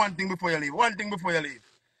want to say one thing before you leave. One thing before you leave.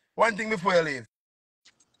 One thing before you leave.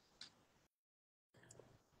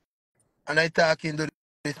 And I talking to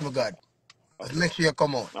this, my God. Just Okay. make sure you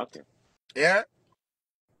come out. Okay. Yeah?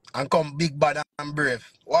 And come big bad and brave.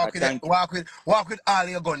 I thank you. Walk with all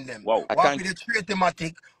your gun them. Wow. I Walk with thank the you. straight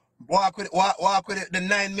thematic. Walk with the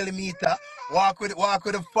 9mm. Walk with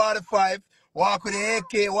the 45. Walk with the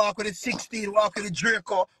AK. Walk with the 16. Walk with the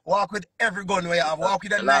Draco. Walk with every gun we have. Walk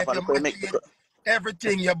with a knife, Lava, your look how you make machine,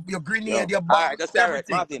 everything, your Yo. grenade, your Alright, bomb, just say alright, everything.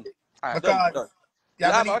 Marvin. Alright, done, Because done.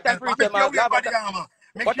 you're gonna Lava, need what time help. And preach, make sure you wear Lava, body armor.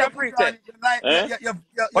 Make what sure you time put preach, on Eh?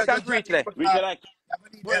 what your time preach, jacket because Reach it like you're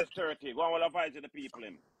gonna need help. 12:30. Go on, we'll advise the people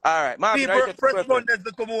him. Alright, Marvin, People, I check fresh 12:30. Mondays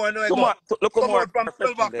to come over and I go. Tomorrow, look Come more out from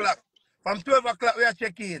fresh 12 Monday. o'clock. From 12 o'clock we are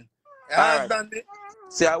checking. You Alright, understand me?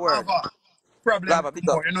 say a word. Have a problem Lava, big come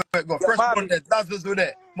up. out. You know where it go. Yeah, Fresh Marvin, Mondays, that's just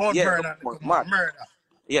today. Mount yeah, look Vernon, more, come out. mad. Murder.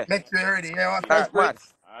 Yeah. Make sure you're ready. Yeah, fresh Alright, mad.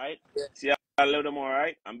 prince. Alright? Yeah. See you a little more,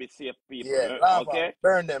 alright? And be safe, people. Yeah, lava. Okay?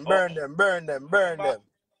 Burn them, Oh, burn them, burn them, burn remember, them.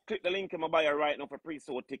 click the link in my bio right now for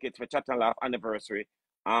pre-sold tickets for Chat and Laugh anniversary.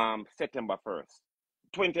 September 1st.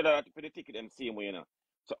 $20 for the ticket, them same way, you know.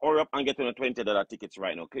 So hurry up and get on the $20 tickets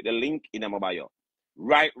right now. Click the link in my bio.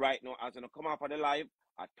 Right now, as you come off of the live,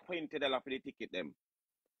 at $20 for the ticket, them.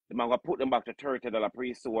 The man will put them back to $30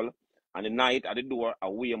 pre-sold. And the night at the door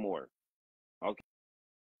are way more.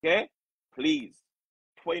 Okay? Please.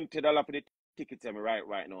 $20 for the tickets, them right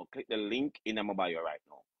now. Click the link in my bio right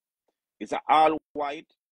now. It's an all-white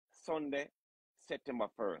Sunday, September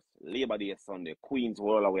 1st. Labor Day Sunday. Queens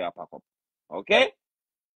all the way up, pack up. Okay?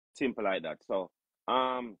 Simple like that. So,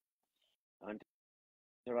 Entourage,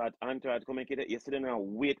 come and get it. You sit now,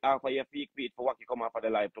 wait half of your fake page for what you come off of the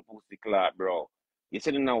live to post the cloud, bro. You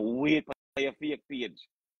sit now, wait for your fake page.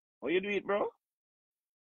 How you do it, bro?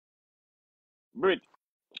 Brit,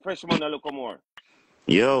 fresh man, look more.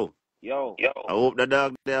 Yo, Yo, I hope the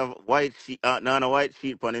dog they have white sheet, not a white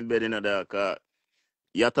sheet on him bed in the dark.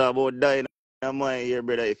 You talk about dying in my here,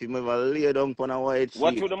 brother. If you ever lay down on a white what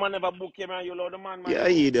sheet, you the man never book you, man? You love the man, yeah, you.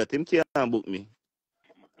 he that. Him can't book me.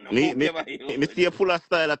 No Me, book me, you, man, you. me see a full of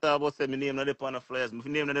style. I talk about say my name not up on the flyers. My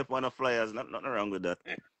name not up on the flyers. Nothing wrong with that.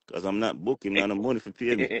 Because I'm not booking, not no money for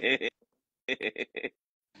pay me.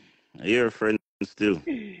 You're a friend still.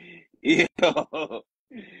 Yo,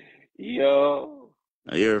 yo.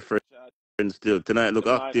 You're a friend still. Tonight look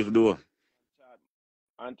The man, active though.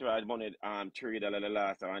 Entourage money, $3 the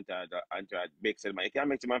last, Entourage big said, man, you can't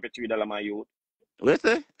make the man for $3, my youth. What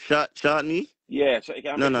say? Shot me? Yeah, so you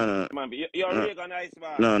can't No, make no, the no. man, you're No, Reagan Ice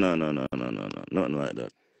boss. no. Nothing like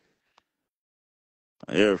that.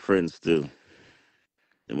 You're a friend still.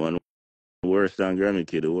 The one worse than Grammy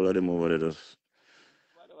kid. All of them over there just.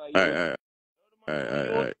 What do I All right, use? all right, The all man right, know all right,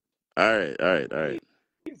 youth. all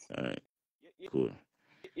Please. right, all right. You, Cool.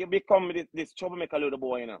 you become this troublemaker little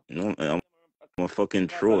boy, you know. No, I'm a fucking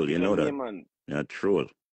Cause I troll. give You you a know that. name, man. You're a troll.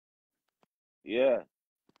 Yeah.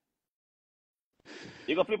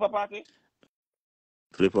 You go flip a party?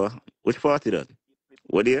 Flipper. Which party that? Flip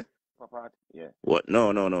What year? a party? Yeah. What?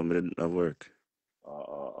 No. Me didn't have work.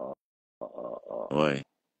 Why?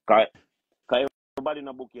 Cause, cause everybody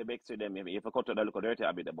no book your backs with them. If you cut out the look dirty,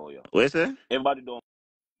 I be the boy. What you say? Everybody don't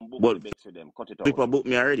book But your backs with them. Cut it out. Flipper booked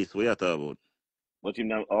me already. So what you talk about? But you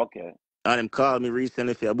know, okay. And them called me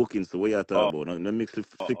recently for a booking. So what you talk Oh, about? No mix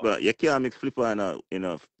oh. Flipper. You can't mix Flipper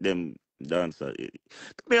and them dancer.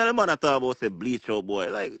 Me and the man I talk about say bleach out boy.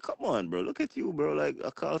 Like, come on, bro. Look at you, bro. Like, I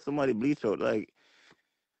call somebody bleach out. Like,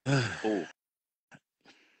 Oh.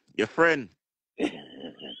 your friend.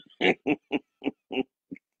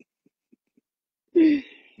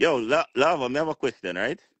 Yo, Lava, me have a question,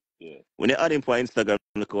 right? Yeah. When you add him for Instagram,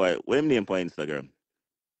 look why. What him name for Instagram?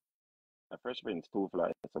 A fresh prince, two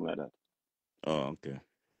fly, something like that. Oh, okay.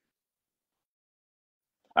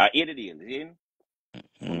 I hear the deal, see?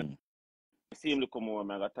 When Mm. I see him look more,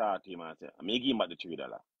 man, I got to talk to him and say, I may give him back the $3.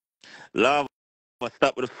 Lava,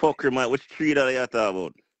 stop with the fuckery, man. Which tree that you talk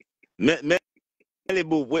about? Melly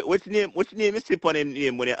Boo, which name is slip on him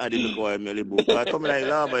name when you add him look why Melly Boo? Cause come like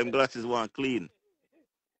Lava, him glasses want clean.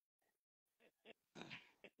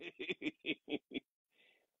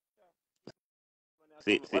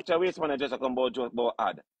 See, Watch your waist, man, I just come about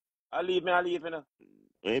ad. I leave, you know.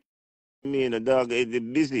 Me and the dog, it's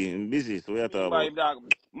busy. I'm busy. So what you Me talking about? vibe, dog.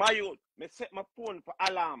 My youth, me set my phone for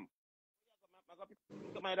alarm. I got pick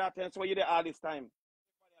up my daughter and so you there all this time.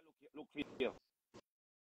 Look for you.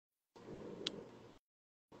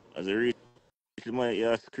 As a reach the man,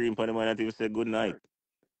 you scream for the man until you say good night.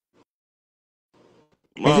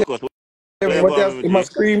 Me hear Marcus, where you what going else? with He me, G?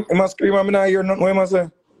 must scream. He must scream. I'm not hear nothing. What am I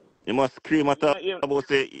saying? You must scream at You all know, you, about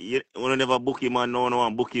say you wanna never book him and no one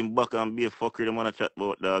want book him back and be a fucker the man a chat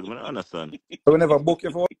about dog. I don't understand. So we never book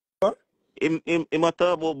you for what? Him a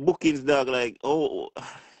talk about bookings dog like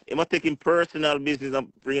him a taking personal business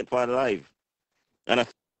and bring it for life. And I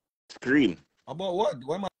scream. About what?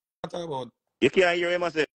 What am I talking about? You can't hear him I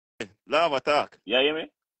say lava talk. hear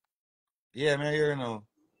me? Yeah, me hear you now.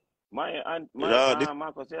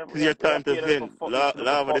 Marcus, This is your we have time to paid a little vent. fuck, this little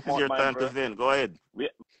Lava, fuck this is mouth, your my time to bro. vent. Go ahead. We,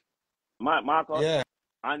 Marcus, Yeah.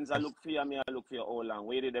 hands I look for you, me I look for you all long.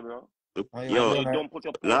 Where did they, bro? Look, Are you And yo, say, doing it? don't put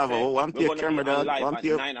your post, Lava, say, oh, I'm to we're your going to be camera, on dog. live I'm at to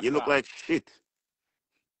your, 9 you look o'clock. like shit.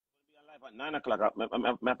 Be on live at 9 o'clock.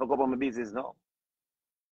 I have to go about my business now. All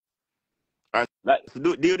right, Like, so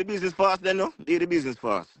do the business fast then, no? Do the business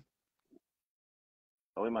fast.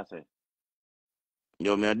 what am I say?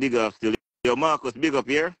 Yo, man, dig up still. Yo, Marcus, big up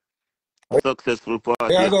here. Successful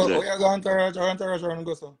party Where you go? yesterday. Where you go? Entourage or entourage or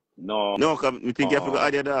go so? No. No, come, me think you have to go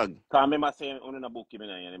add your dog. Because I remember saying, on a book,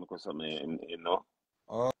 because something, you know?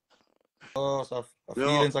 So No,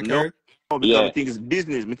 feelings are no, carried. because me Yeah. think it's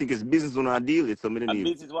business. Me think it's business when I deal with somebody And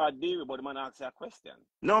need. this is what I deal with, but the man asks you a question.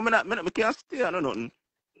 No, me can't stay, I know nothing.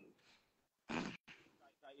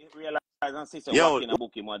 You realize and see, so what Yo, in a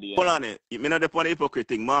book him what you hold know? on it. Me not the point hypocrite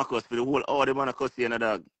thing, Marcus, for the whole all the man a cuss you and a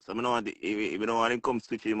dog. So me don't want if you don't want him come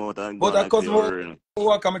switch him out and go But on that like say cause you're real.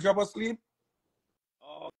 what come and drop asleep?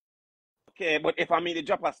 Okay, but if I mean the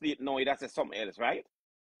drop asleep, no, that's something else, right?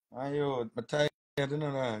 Ayo, I'm tired, you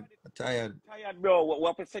know that. I'm tired. Tired, bro.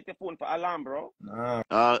 What have to set your phone for alarm, bro? Nah.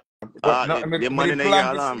 Uh, But no, the me man the in your plan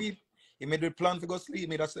for alarm. sleep. He made the plan to go sleep.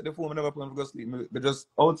 Me that's set the phone. I never plan to go sleep. Me just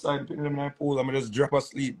outside putting them in my pool. I just drop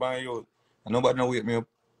asleep by you. And nobody no wake me up.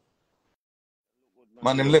 Good man,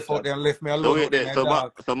 Man, them big up left out yourself. there and left me So alone wait out there in there. my So,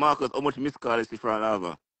 dark. So Marcus, how much missed call is he from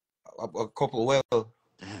Lava? A couple well.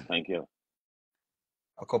 Thank you.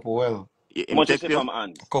 A couple well. How Him much is text it you? from A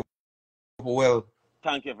hands? couple well.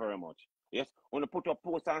 Thank you very much. Yes, when you put your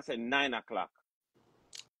post and say 9 o'clock.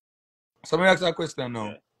 So me ask you a question Yeah.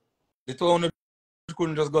 now. The two hundred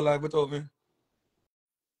couldn't just go live without me.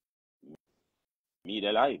 Me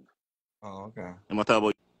the live. Oh, okay. I'm talk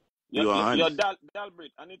about you and Your Hans.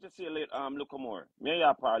 Dalbrit, I need to see a little look more. Me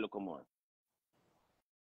your power look more.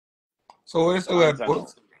 So what is the word? Answer now.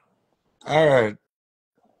 Alright.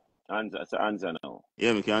 Answer now.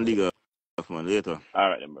 Yeah, me can dig up, man, later.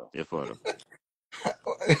 Alright then, bro. Yeah, father.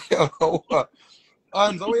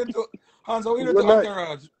 Hans, how are you to Hans, how are you to Good night.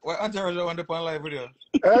 Entourage? Why Entourage I want to on live video?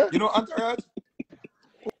 Eh? You know Entourage?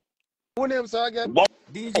 Who name sir again? Wow.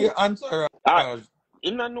 DJ Entourage. Alright.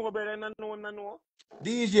 You not know, brother. You not know.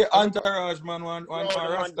 DJ I never, Entourage, man, Bro, one the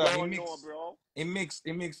man Rasta. don't know, bro. He mix.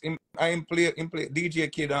 I play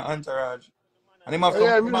DJ Kid and Entourage. And him The have oh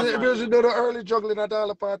man, some, yeah, him have the some. you man. should do the early juggling at all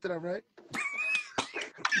the party, right?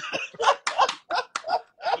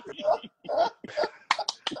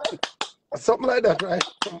 Something like that, right?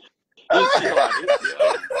 It's pure.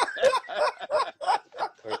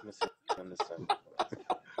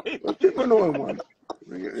 But people know him, man.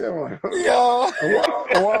 Yeah, man. Yo.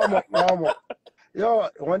 Warm up. Yo,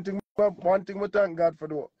 one thing we thank God for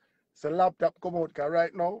though. So laptop come out, cause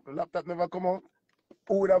right now the laptop never come out.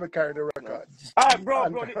 Who would have carried the records? Alright, bro,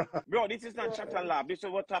 And this is not chat and laugh. This is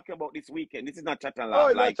what we're talking about this weekend. This is not chat and oh, laugh.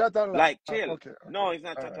 it's not chat and laugh. Like chill. Okay. No, it's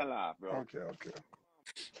not All chat right. and laugh, bro. Okay.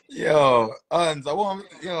 Yo, Hans, I want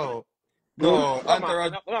yo. No, Come on,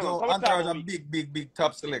 Entourage a week. big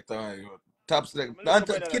top selector. Man, yo. Top selector. I'm a little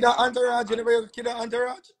better Kid than Entourage, you never hear of Kid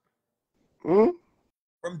Entourage?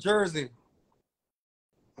 From Jersey.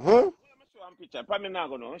 Huh? I'm show him picture. Probably not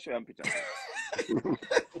gonna know. I'm show him picture.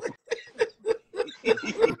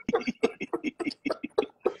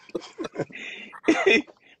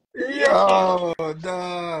 Yo,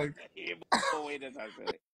 dog. Wait, that's what I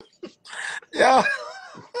say. Yeah.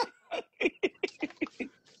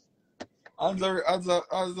 Entourage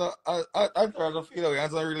a feel away.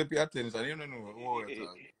 Hans don't really pay attention. You don't know who we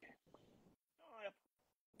talk.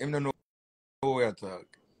 Him don't know who we talk.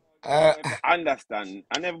 I understand.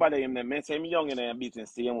 And everybody in the say I'm young in the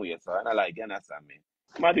business same way, so I like you understand me.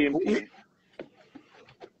 I'm doing thing.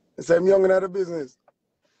 Same young in the business.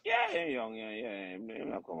 Yeah, I'm young, yeah. I'm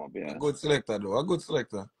not come up A here. good selector though. A good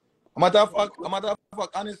selector. A matter of fact,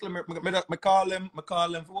 honestly, me call them for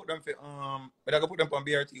put them for I go put them on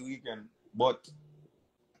BRT weekend. But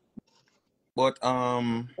But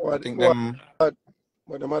I What, think what, them.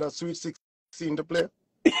 what the mother Sweet 16 to play?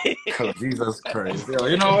 Oh, Jesus Christ. Yo,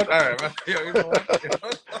 you know what? All right, man. Yo, you know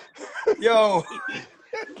what? Yo.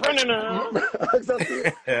 That's a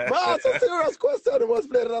But that's a serious question. He was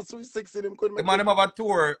playing that Sweet 16. Him couldn't The make man it. him have a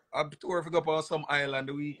tour for go up on some island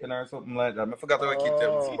the weekend or something like that. I forgot how I keep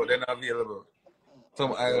them, Oh, but they're not available.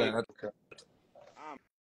 Some okay. island. Okay.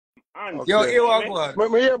 Hans, Yo, Okay. here hear I me? go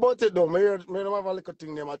on. Me hear about it though. Me have a little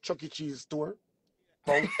thing named a Chuck E. Cheese tour.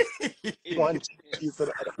 House. One cheese to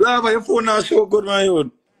the other. Lava, your phone now show good, man.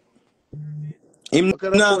 You. Him What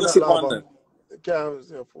kind of now phone go that sit on lava? that. Can't use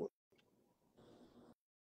your phone.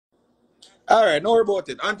 All right, no worry about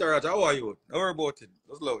it. Entourage, how are you? No worry about it.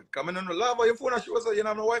 Just love it. Coming on the lava, your phone show us you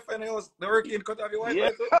have no Wi-Fi in the house. The hurricane cut off your Yeah.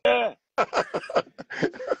 Wi-Fi too.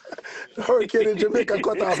 The hurricane in Jamaica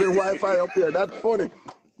cut off your Wi-Fi up here. That's funny.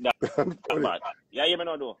 That That's funny. bad. Yeah, hear me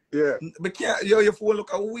now, though. Yeah. But can't, yo, your phone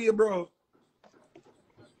look away, bro.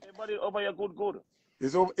 Everybody over here, good.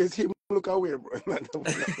 It's him look away, bro. Not the phone.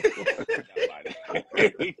 That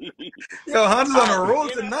bad. Yo, Hans is on a Hans, roll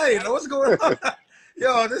you know, tonight. What's going on?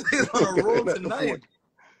 Yo, this is on a roll Not the phone. tonight.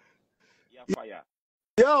 yeah, fire.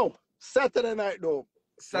 Yo, Saturday night though.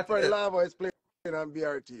 My friend Saturday. Lava is playing on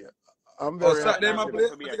BRT. I'm Oh, very Saturday Saturday, happy night, my for people them. play.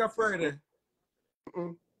 for I beer. think I'm Friday.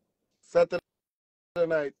 Saturday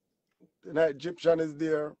night, the night Egyptian is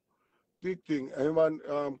there. Big thing. Him and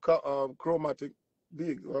Chromatic.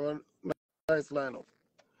 Big. Nice lineup.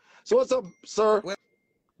 So what's up, sir? Well,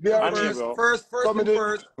 I'm here, BRT bro. first thing comedy.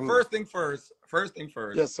 first. First thing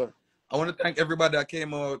first. Yes, sir. I want to thank everybody that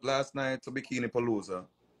came out last night to Bikini Palooza.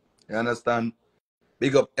 You understand?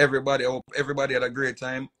 Big up everybody. I hope everybody had a great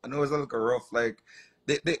time. I know it's a little rough. Like,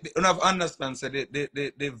 they don't have understand. So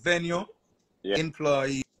the venue Yeah.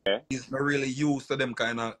 employees not really used to them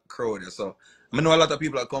kind of crowd. So I know a lot of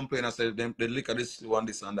people are complaining. I said they look at this one,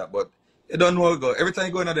 this and that, but you don't know how it go. Every time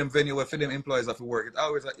you go into them venue where for them employees have to work, it's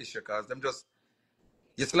always an issue because them just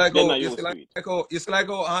it's like They're how not used to it. it's like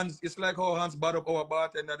how Hans bought up our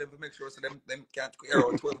bartender them to make sure so them can't clear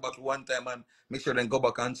out 12 bottles one time and make sure them go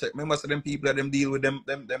back and check. Remember so them people that them deal with them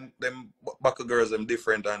buckle girls them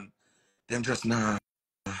different and them just nah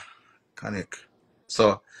connect.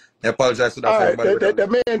 So I apologize to that All for right. everybody with that.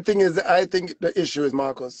 The main thing is, I think the issue is,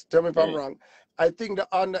 Marcus. Tell me if I'm Yeah. wrong. I think they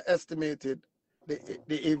underestimated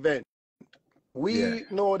the event. Yeah. We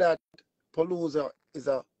know that Palooza is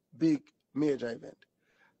a big major event,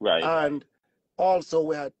 Right. and also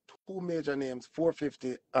we had two major names,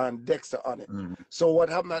 450 and Dexter on it. Mm-hmm. So what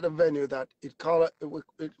happened at the venue that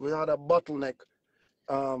we had a bottleneck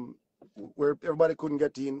where everybody couldn't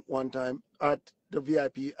get in one time at the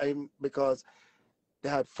VIP because they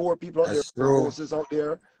had four people out there, That's true. hostess out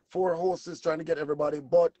there, four hostess trying to get everybody,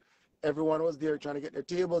 but everyone was there trying to get their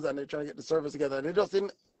tables and they're trying to get the service together.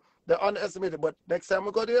 And they're underestimated. But next time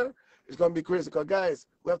we go there, it's going to be crazy because, guys,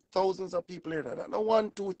 we have thousands of people here. Not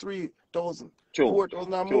 1, 2, 3,000, True.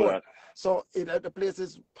 4,000 or True more. that. So the place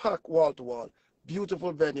is packed wall to wall.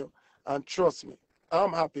 Beautiful venue. And trust me,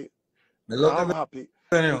 I'm happy. I love I'm the happy.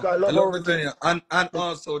 venue. Because I I love love the everything. venue. And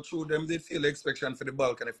also through them they feel the expectation for the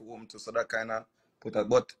balcony for home too. So that kinda put that.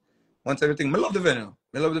 But once everything, I love the venue.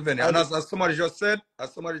 I love the venue. And as somebody just said, I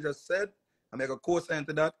make a co-sign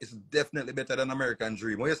to that, it's definitely better than American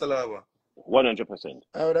Dream. What you say, Lava? 100%.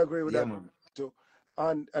 I would agree with Yeah, that man. too.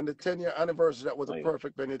 And the 10-year anniversary, that was a Oh, yeah.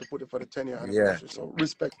 perfect venue to put it for the 10-year Yeah. anniversary. So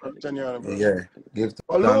respect for the 10-year anniversary. Yeah. Give to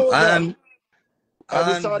them. Palooza. And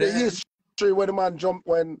we And saw the then history when the man jumped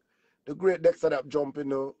when the great Dexter that jump in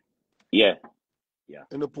the Yeah.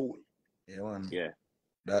 pool. yeah, man. Yeah.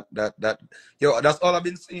 That yo, that's all I've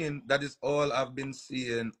been seeing. That is all I've been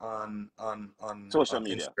seeing on Social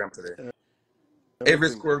media. Instagram today. Every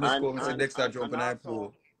Everything. score of the And score, I say Dexter jumping I also,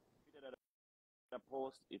 pool. the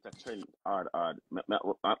post, it's a trend hard. I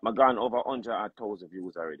gone over 100,000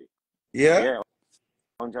 views already. Yeah. Yeah, It's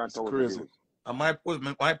 100,000 crazy. views. And my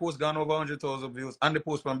post gone over 100,000 views. And the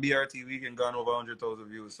post from BRT weekend gone over 100,000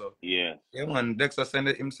 views. So Yeah. yeah, man, Dexter send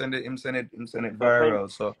it So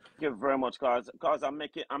viral. So thank you very much, cause I'm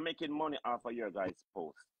making money off of your guys'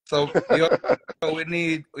 post. yo, we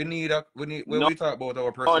need when No, we talk about our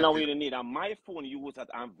no, percentage. we don't need on my phone. You use that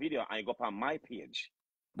on video and go up on my page.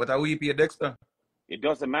 But are we pay Dexter? It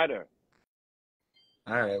doesn't matter.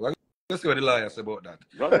 All right, well, let's see what the lawyers about that.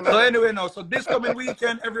 Doesn't So matter. anyway, now, so this coming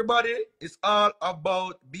weekend, everybody, it's all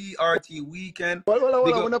about BRT weekend. Well, I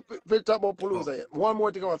Big up- want to talk about Palooza yet. One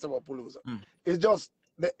more thing I want to say about Palooza. It's just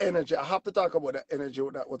the energy. I have to talk about the energy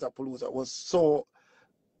that was at Palooza.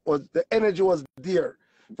 The energy was there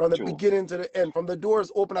from the True. beginning to the end. From the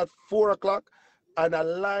doors open at 4 o'clock and a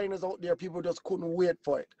line is out there. People just couldn't wait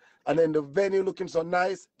for it. And then the venue looking so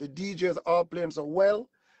nice, the DJs all playing so well,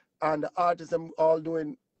 and the artists them all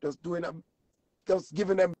just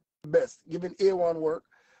giving them best, giving A1 work.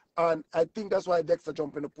 And I think that's why Dexter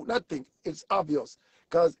jumped in the pool. Not think, it's obvious.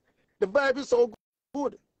 Because the vibe is so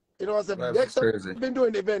good. You know, I said Vibes is Dexter crazy. been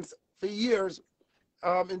doing events for years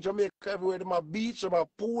in Jamaica everywhere. They have beach, they have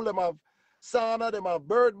pool, they have sauna, they have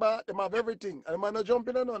bird bath, they have everything. And man not jump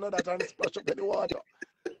in and none of that and splash up in the water.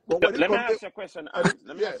 But when it Let me comes to ask you a question, Hans.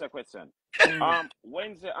 Let me ask you a question. Mm.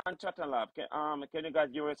 Wednesday on Chatham Lab, can you guys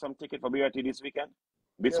give us some ticket for BRT this weekend?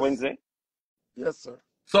 This Yes. Wednesday? Yes, sir.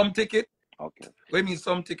 Some ticket? Okay. What do you mean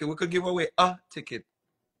some ticket? We could give away a ticket.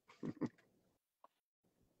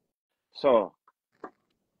 So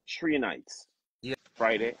 3 nights. Yeah.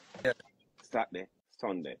 Friday, Yeah. Saturday,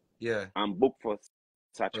 Sunday. Yeah. I'm booked for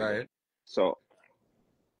Saturday. Right. So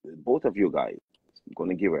both of you guys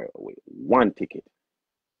gonna give away 1 ticket.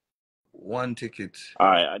 1 ticket. All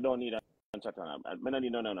right, I don't need a Chatham Lab. I don't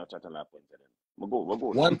need no Chatham Lab Wednesday then. We're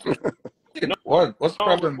good. 1 ticket. No, What? What's the we're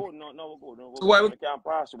problem? good. No, we're good. No, we're So good. why we We can't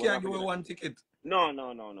pass. can't give away 1 ticket? No.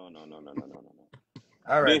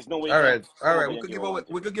 All right. There's no way All you right. can All right. come and give away 1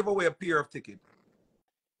 ticket. We could give away a pair of tickets.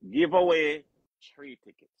 Give away 3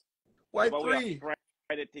 tickets. Why Give away 3? a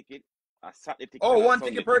Friday ticket, a Saturday ticket, Oh, and a 1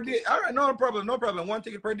 Sunday ticket per ticket. day. All right, no problem. 1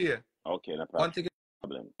 ticket per day. Okay, no 1 ticket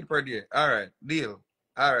problem. per day. All right, deal.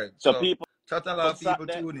 All right. So people, Chatham Lab people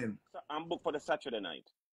Saturday, tune in. I'm booked for the Saturday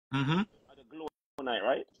night. Mm-hmm. The Glow night,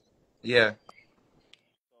 right? Yeah.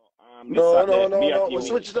 So this Saturday, BRT We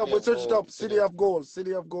switch it up. City of Gold.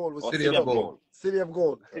 City of Gold. Oh, City of Gold. City of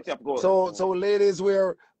Gold. City of Gold. So ladies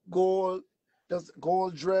wear gold, just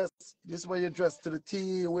gold dress. This is where you dress to the T.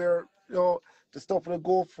 You wear, the stuff in the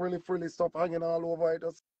gold, frilly stuff hanging all over it.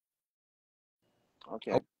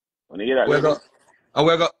 Okay. When you hear that, We're ladies?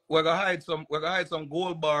 gonna hide some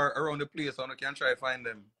gold bar around the place so we can try to find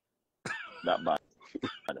them. That bad.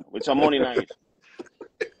 With some money night.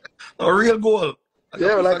 A real gold.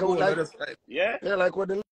 Yeah, like yeah, like what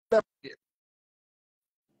the left. Yeah.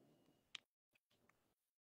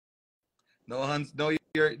 No, Hans,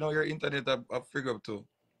 your internet I figure up too.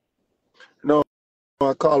 No,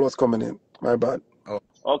 a call was coming in. My bad. Oh.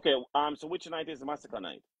 Okay. So which night is the massacre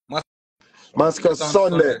night? Massacre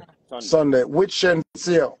Sunday. Which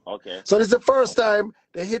Shenseal. Okay. So this is the first time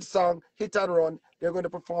the hit song, Hit and Run, they're going to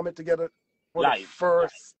perform it together for the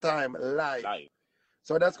first time live.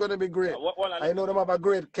 So that's going to be great. I know them have a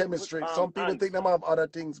great chemistry. Some people think them have other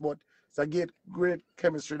things, but it's a great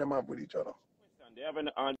chemistry them have with each other. They have an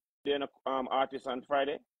artist on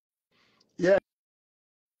Friday? Yeah.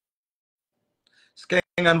 Skeng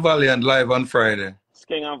and Valiant live on Friday.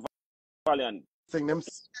 Skeng and Valiant. Sing them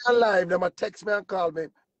live, them a text me and call me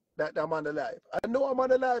that I'm on the live. I know I'm on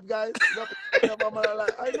the live, guys. I'm on the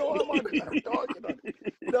live. I know I'm on the live. Talking on it.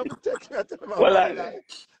 You have to text me and tell them I'm on the live.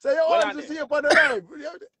 Say, you want to see you on the live.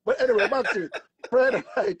 But anyway, back to it. Friday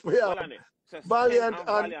night, we have Valiant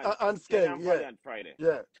and Skeng. Yeah. Friday.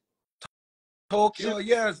 Yeah. Tokyo,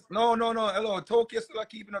 yes. No. Hello. Tokyo still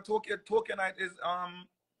keeping a Tokyo night is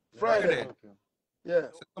Friday.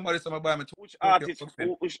 Yeah. So somebody buy me Which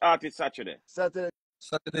artist Saturday? Saturday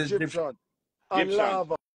Egyptian. And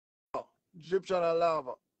Lava. Egyptian and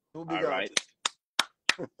Lava. Two big artists.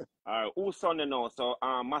 All right. Who's Sunday now? So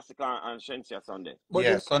Massacre and Shenseal Sunday. But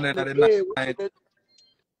yeah, Sunday night.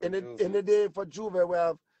 In the day for Juve, we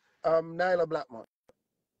have Nyla Blackman.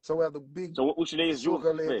 So we have the big. So which day is Juve?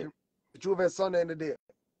 Juve Sunday in the day.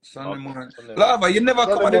 Sunday morning. Lava, you never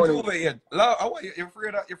covered the Juve yet. Lava, you're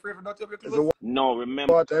afraid of not to have your clothes? No,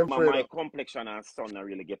 remember my complexion and son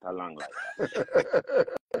really get along like that.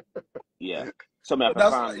 Yeah. So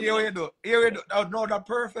that's here we do. Oh, no, that's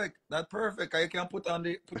perfect. That's perfect. You can put on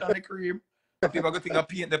the cream. People are going to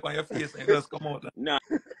paint them on your face and just come out. No.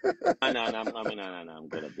 I'm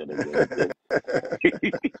good.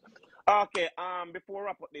 Okay, before I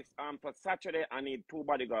wrap up this, for Saturday I need 2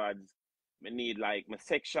 bodyguards. I need like my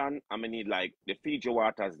section. I need like the Fiji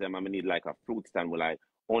waters them. I need like a fruit stand with like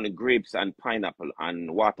only grapes and pineapple and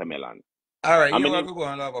watermelon. All right, you want to go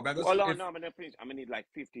on, Lava? Hold on, no, I'm gonna finish. I need like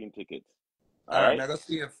 15 tickets. All right, I'm gonna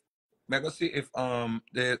see if the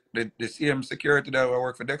CM security that I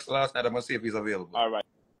work for Dexter last night, I'm gonna see if he's available. All right,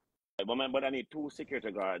 but I need 2 security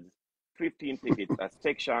guards, 15 tickets, a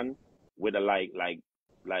section with a like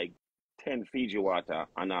 10 Fiji water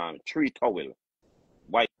and 3 towel,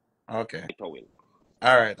 white towel.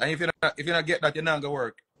 All right, and if you not get that, you're not gonna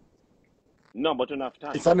work. No, but enough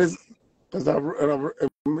time. It's on his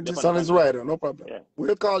rider, no problem. Yeah.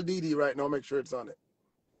 We'll call Didi right now, make sure it's on it.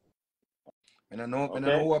 I know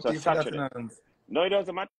what people that. No, it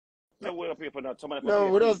doesn't matter. We'll pay for that. No,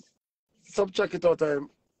 we just check it out.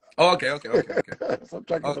 Okay.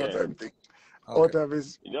 Subtract it for Okay. the same thing. Okay. Out of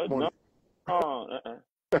his You don't know. money.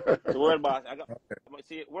 So world boss, I got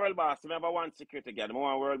see world boss. Remember one security guard. I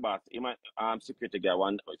want world boss. He might security guard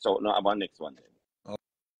one. So no about next one then.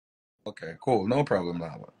 Okay. Cool. No problem now.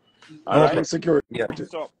 All No right. problem. Security. Yeah.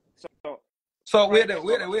 So So wait Friday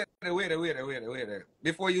there. go back.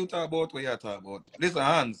 Before you talk about what you talk about, listen,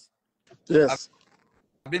 Hans. I've Yes.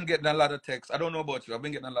 been getting a lot of texts. I don't know about you. I've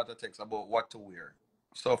been getting a lot of texts about what to wear.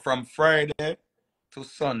 So from Friday to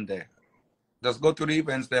Sunday, just go to the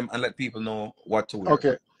events them and let people know what to wear.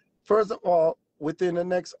 Okay. First of all, within the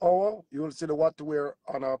next hour, you will see the what to wear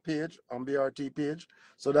on our page, on BRT page.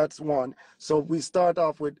 So that's one. So we start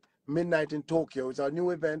off with Midnight in Tokyo. It's our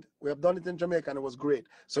new event. We have done it in Jamaica and it was great.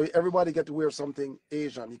 So everybody get to wear something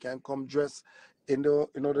Asian. You can come dress in the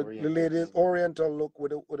the ladies Oriental look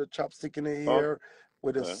with a chopstick in the hair,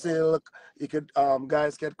 with a silk. You could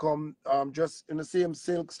guys can come dress in the same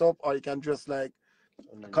silk stuff, or you can dress like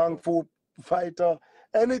a kung fu fighter.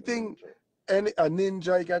 Anything, a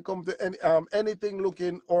ninja, you can come to anything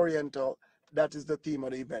looking Oriental. That is the theme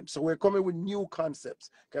of the event. So we're coming with new concepts.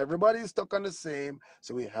 Everybody is stuck on the same,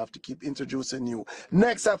 so we have to keep introducing new.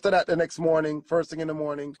 Next, after that, the next morning, first thing in the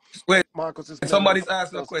morning, Wait, Marcus is coming. somebody's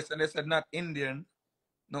asked a question. They said not Indian.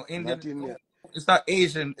 No, Indian. Not Indian. It's not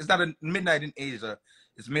Asian. It's not a midnight in Asia.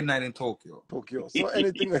 It's midnight in Tokyo. Tokyo. So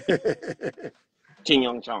anything. Ching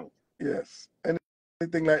Yong Chong. Yes.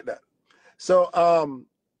 Anything like that. So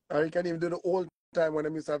or you can even do the old time when I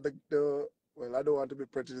used to have the well, I don't want to be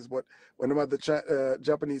prejudiced, but when I'm at the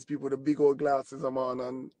Japanese people, the big old glasses I'm on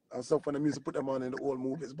and stuff, when I used to put them on in the old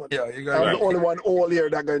movies. But Yeah, you got I'm right. the only one all here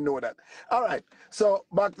that gonna know that. All right. So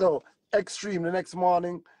back to Extreme the next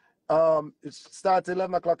morning. It starts at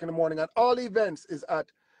 11 o'clock in the morning, and all events is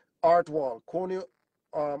at Art Wall, Coney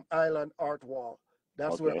Island Art Wall.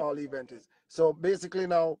 That's where all event is. So basically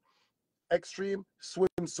now, Extreme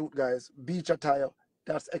swimsuit, guys, beach attire.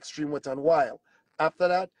 That's Extreme Wet and Wild. After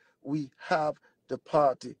that, we have the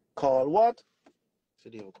party called what?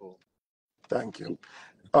 City of Gold. Thank you.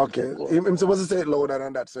 Okay, I'm supposed to say it louder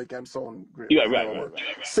than that so it can sound great. Yeah, right.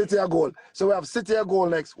 City of Gold. So we have City of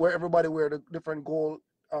Gold next, where everybody wear the different gold.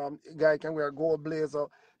 Guy can wear a gold blazer.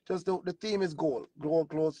 Just the theme is gold. Gold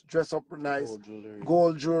clothes, dress up nice,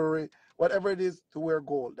 gold jewelry, whatever it is to wear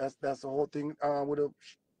gold. That's the whole thing. With a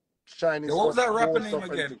shiny What was stuff, that rapper gold name stuff,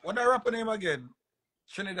 again? anything. What that rapper name again?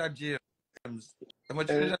 Trinidad James. Am I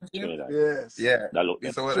Trinidad James? Yes. Yeah.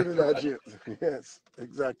 Trinidad James. Yes,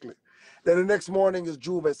 exactly. Then the next morning is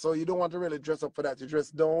Juve, so you don't want to really dress up for that. You dress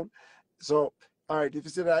down. So, all right, if you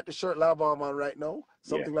see that the shirt Lava on right now,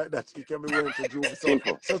 something like that, you can be wearing for Juve. So,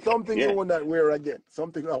 Simple. So something you will not wear again.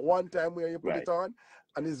 Something like one time where you put it on,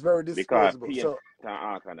 and it's very disposable. Because so,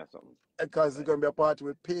 because it's going to be a party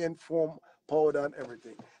with paint, foam, powder, and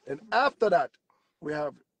everything. And after that, we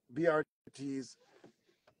have BRT's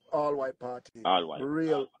all white party. All white.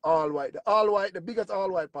 Real all white. The all white, the biggest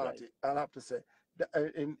all white party, I'll have to say,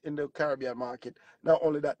 in the Caribbean market. Not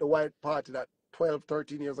only that, the white party that 12,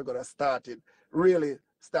 13 years ago that really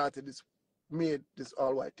started this, made this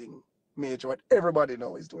all white thing major. What everybody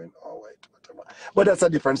now is doing all white, whatever. But that's a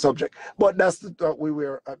different subject. But that's what we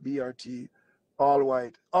wear at BRT, all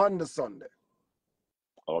white on the Sunday.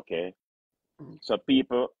 Okay. So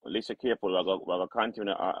people, listen careful. We're going to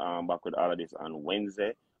continue back with all of this on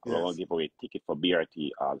Wednesday. We're going to give away a ticket for BRT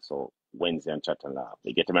also Wednesday and Chatham Lab.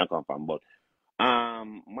 You get to my confirm. But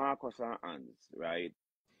Marcus and Hans, right?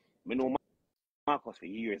 We know Marcus for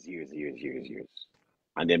years.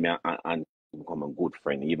 And then and become a good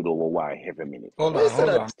friend, even though we war every minute. Hold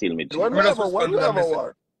on. Still me When we have a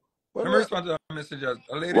war? Let me respond to the messages.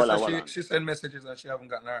 A lady said she sent messages and she haven't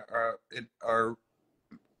gotten her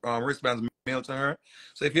wristbands mailed to her.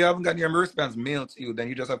 So if you haven't gotten your wristbands mailed to you, then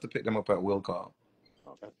you just have to pick them up at will call.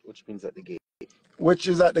 Which means at the gate. Which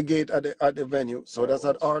is at the gate at the venue. So that's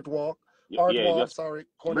at Art Walk. Just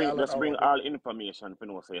bring all information for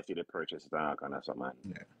no say you see the purchase and kind of something.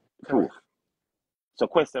 Yeah. Proof. So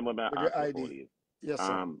question about ID. Yes,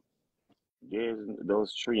 sir. There's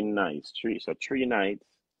those 3 nights. 3 nights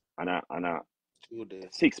and a 2 days.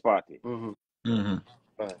 6 party.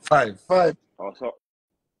 Five. Also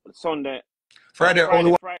Sunday. Friday,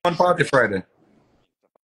 only one party Friday.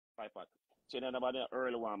 5 party. So then about the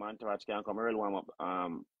early warm entourage can come early warm up.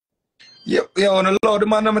 Yeah, on the Lord, the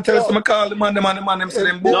man, I'm tell you, call the man, them say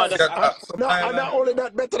them no, not only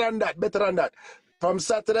that, better than that. From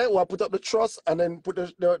Saturday, we'll put up the truss and then put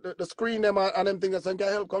the screen them and them things and can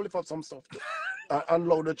help come lift up some stuff too.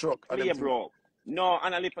 Unload the truck. Play, bro. No,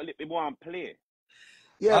 and I lift want play.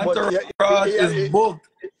 Yeah, Entourage is booked.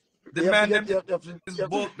 The You have to man get, them you have is to,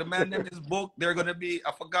 booked. The man them is booked. They're gonna be.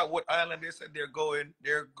 I forgot what island they said they're going.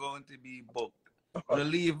 They're going to be booked. I'm gonna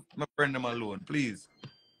leave my friend them alone, please,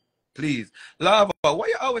 please. Lava, why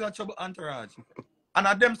you always in trouble, entourage? And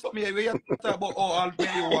at them something here, we talk about all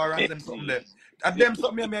me you war and them something there. At them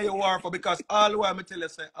something me you war for because all who I tell you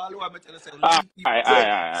say, Aye, leave people aye, say, alone.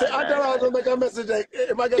 say, aye, I aye, don't aye, know, make a message like,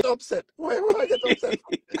 if I get upset. Why I get upset?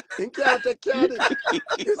 He can't take care of him.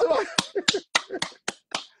 You see what?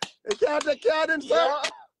 He can't take care of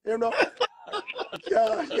himself. Yeah. You know? He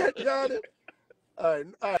can't get care of him. All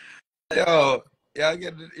right. Yo, yeah, I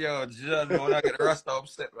get yo, John, man, when I get the Rasta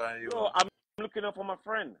upset, man, Yo, yo. I'm looking up for my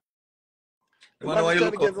friend. The The man man is want you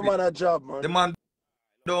trying to look up give the for it. man a job, The man. man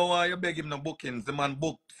don't want you beg him no bookings. The man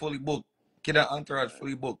booked, fully booked. Kid and entourage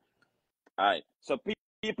fully booked. All right. So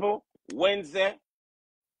people, Wednesday,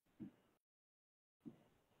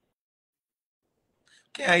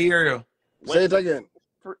 Can't hear you. Say it Wednesday, again.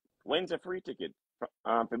 Wednesday free ticket for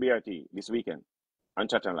BRT this weekend on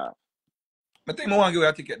Chat and Laugh. I think I want to give you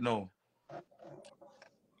a ticket now.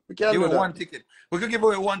 We can Give do away that. one ticket. We could give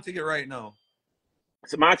away one ticket right now.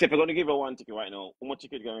 So, Marty, if you're going to give her one ticket right now, how much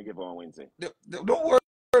ticket you going to give her on Wednesday? Don't worry,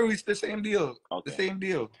 it's the same deal. The Okay. same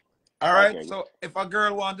deal. All right. Okay. So if a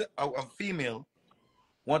girl a female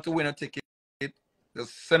want to win a ticket,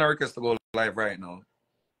 just send a request to go live right now.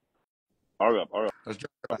 Hurry up. Just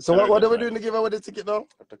So Send a what are request we right doing now. to give away the ticket now?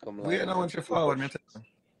 Have to come we live know and then what you she forward. push.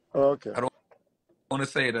 Okay. I don't want to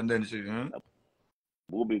say it and then she.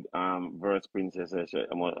 Booby verse princess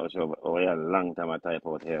oh yeah, long time I type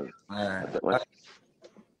out hell. All right. What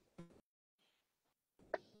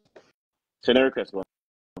send a request go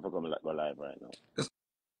for come go live right now.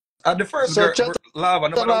 At the first So girl, Chat lava,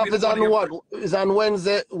 no and matter Laugh which is one of on your what? friends. Is on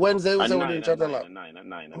Wednesday. Wednesday, we At say we're doing nine, at Chat and nine, Laugh. at nine, at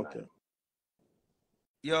nine, at Okay. nine.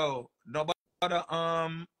 Yo, no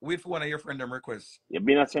matter wait for one of your friend them requests. You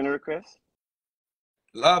been a send a request?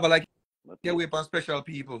 Lava like But you wait on special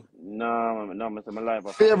people. no, Mr. My live for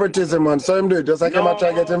every Favoritism, man. So him do it. Just like him, I No, try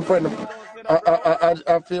to get bro, him friend don't say that, bro.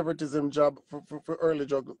 a favoritism job for early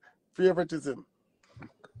juggle. Favoritism.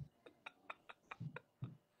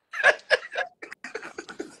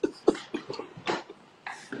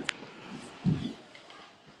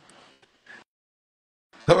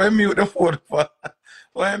 So I mute the phone for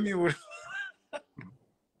why mute.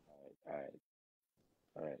 Alright.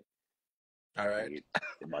 Alright. All right.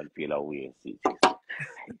 The man feel away. See,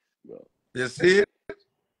 bro. You see it?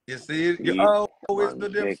 You see it? You See, always man do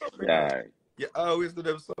them vex something, man. die. You always do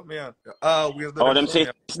them something, man. You always do Oh, them them say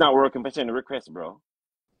something. it's not working for send a request, bro.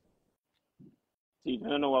 See, I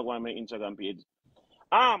don't know what on my Instagram page.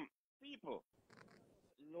 People,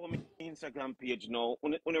 know my Instagram page now.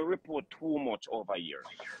 When you report too much over here.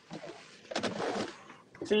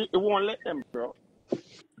 See, it won't let them, bro.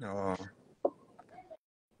 No.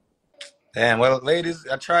 Damn, well, ladies,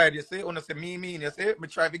 I tried. You see, when I say me, you see, me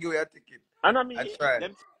try to give you a ticket. And I I mean, tried.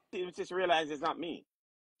 them just realize it's not me.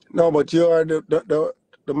 No, but you are the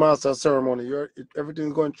master of ceremony.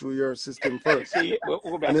 Everything's going through your system first. See,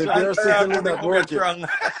 we'll be And if strong. your system is Entourage, not we be working, strong.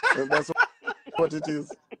 then that's what it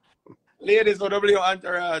is. Ladies, W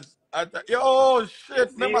entourage. Yo,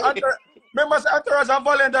 shit. Remember, See, say entourage and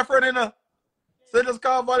Valiant are friend, you know? So just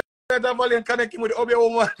call Valiant and Valiant connect him with the Obi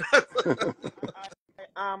woman.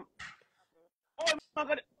 oh my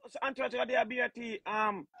God, so Antoine got their BRT,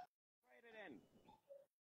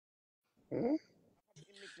 Hmm? in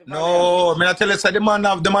mix with Valiant. No, me I tell you, say the man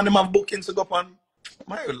have bookings to go on.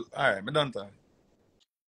 Alright, me done time.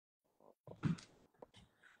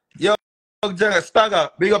 Yo, Stagger,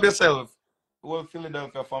 big up yourself. Whole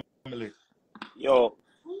Philadelphia family. Yo,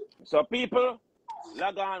 so people,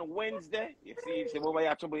 log on Wednesday. You see, if you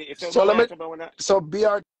have trouble, So let me. when that. So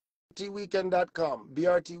BRTweekend.com.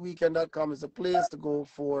 BRTweekend.com is a place to go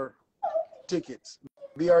for tickets.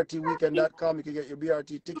 BRTweekend.com. You can get your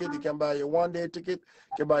BRT ticket. You can buy your one-day ticket.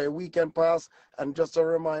 You can buy a weekend pass. And just a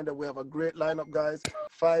reminder, we have a great lineup, guys.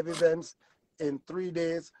 5 events in 3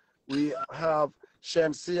 days. We have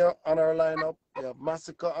Shamsia on our lineup. We have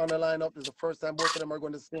Massacre on our lineup. This is the first time both of them are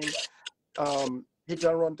going to sing Hit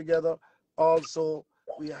and Run together. Also,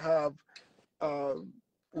 we have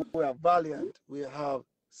Valiant, we have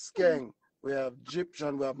Skeng, we have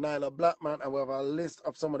Egyptian, we have Nyla Blackman, and we have a list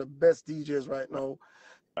of some of the best DJs right now.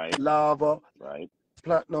 Right. Lava, Right.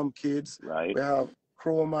 Platinum Kids, Right. we have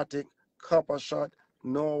Chromatic, Copper Shot,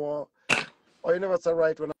 Noah. Oh, you never say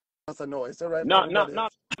right when I say no. You say right for No, everybody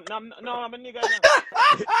else. I'm a nigga now.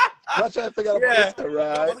 Not trying to figure out Yeah.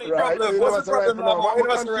 right. What's the problem? You What's never the say right problem, for no. Lava? Why you I'm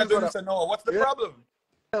never say right confused when with you that. say no? What's the Yeah. problem?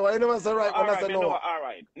 Why you never say right when I say no? All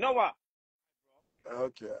right. Noah.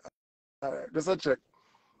 Okay. All right. Just a check.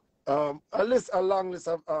 a long list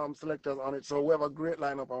of selectors on it. So we have a great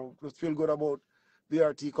lineup, and we feel good about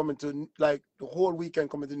BRT coming to, like, the whole weekend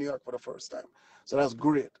coming to New York for the first time. So that's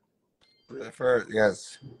great. The first,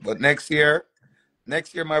 yes. But next year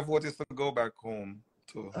my vote is to go back home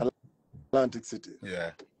to Atlantic City.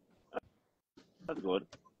 yeah. That's good.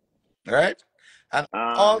 All right. And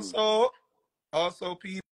Um, also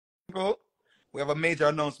people, we have a major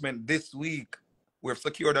announcement this week. We've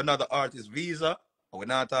secured another artist visa. We're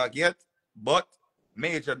not talking yet, but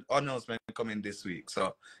major announcement coming this week.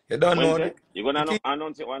 So you don't know Wednesday? You're gonna the thing.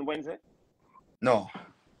 announce it on Wednesday? No.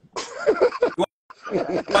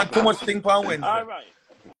 You want too much thing for Wednesday. All right.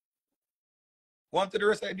 Want to the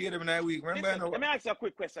rest of the day every night week. Remember? Listen, let me ask you a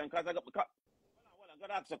quick question because I gotta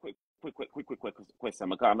ask you a quick question because I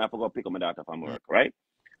forgot to pick up my daughter from work, right?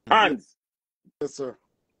 Hans, Yes, sir.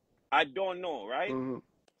 I don't know, right? Mm-hmm. You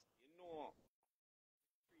know,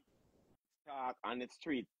 talk on the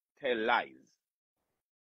street tell lies.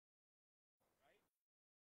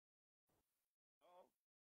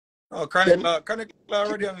 Oh, Chronic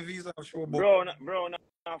already on the visa show book. Bro,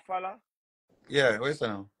 now fella. Yeah, where's that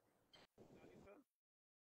now?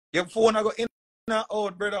 Your phone I go in and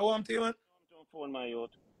out, brother. What I'm telling you? Don't phone my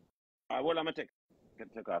youth. Well, I'm gonna take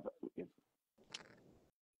off.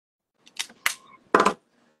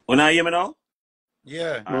 When I hear me now?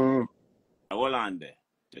 Yeah. Hold on there.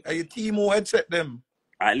 Are you Timo headset them?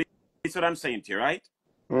 Listen what I'm saying to you, right?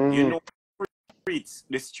 Mm-hmm. You know,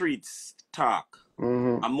 the streets talk.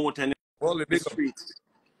 Mm-hmm. And more than Well,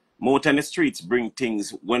 the streets bring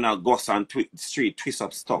things when I go on street twist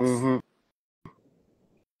up stuff.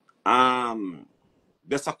 Mm-hmm.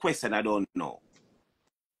 There's a question I don't know.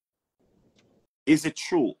 Is it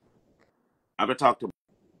true? I will talk to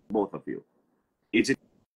both of you. Is it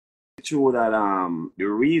true that the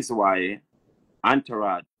reason why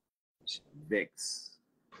Entourage vex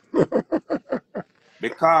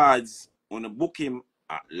because when I book him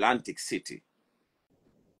Atlantic City,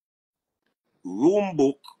 room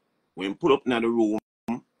book when put up in the room,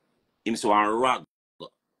 him so a rag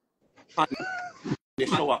the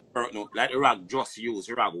shower curtain like the rag just used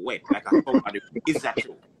rag wet like a somebody. Is that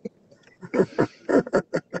true?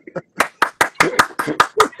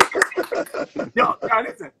 Yo,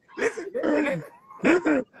 listen.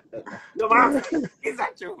 No, man, is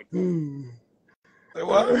that true?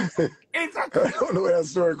 What? Is that true? I don't know where that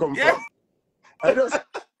story comes from. I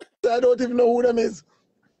don't even know who them is.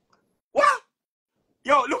 What?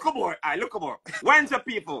 Yo, look more. Look more. When's the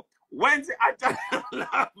people? I tell you,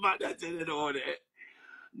 laugh, man, that's it all there.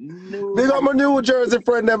 No. Big up my New Jersey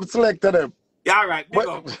friend, them selected them. Yeah, all right, big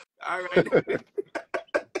up. All right.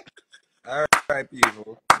 All right,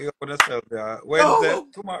 people. Big up on yourself, yeah. Wednesday,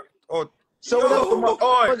 tomorrow. Oh, so we're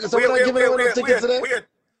not giving away no tickets today?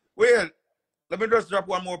 Wait. Let me just drop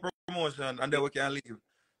one more promotion and then we can leave.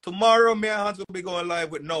 Tomorrow, me and Hans will be going live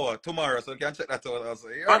with Noah. Tomorrow, so you can check that out also.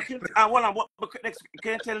 Yeah. Can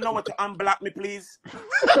you tell Noah to unblock me, please?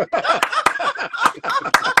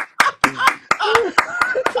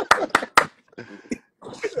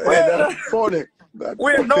 Wait, that's funny.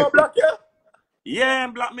 Wait, Noah block you? Yeah,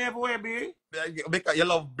 block me everywhere, B. Because you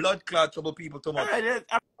love blood clot trouble people too much.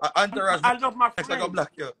 Entourage. I love my friends. I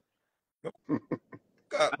block you.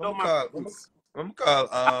 I'm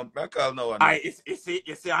call Noah. You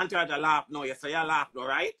see, Entourage laugh. No, you say you laugh, all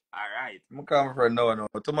right? All right. I'm calling for Noah. No.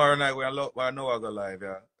 Tomorrow night we Noah go live.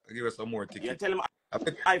 Yeah, I'll give us some more tickets. Yeah, tell him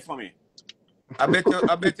I for me. I bet you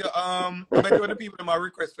when the people in my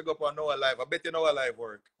request to go up on Noah live. I bet you Noah live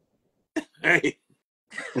work. Hey.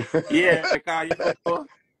 Yeah, because you know,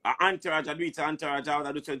 Entourage, I do it to Entourage. I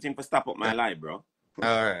would do something to stop up my life, bro.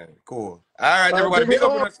 All right, cool. All right, everybody. Big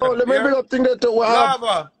up on yourself. Let me big up thing that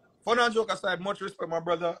Lava. Fun and joke aside, much respect, my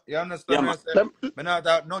brother. You understand what I said?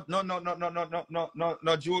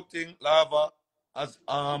 No joke thing. Lava, as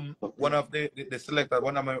one of the selectors,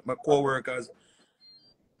 one of my co-workers,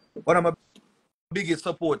 one of my biggest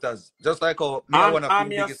supporters. Just like how me one of the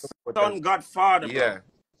biggest supporters. Son Godfather, bro. Yeah.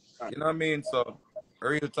 You know what I mean? So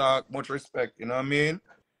real talk, much respect, you know what I mean?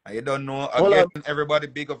 And you don't know, again, everybody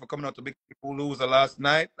big up for coming out to Big People Loser last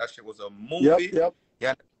night. That shit was a movie. Yep. You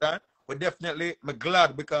understand? But definitely, I'm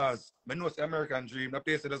glad because I know it's the American Dream. That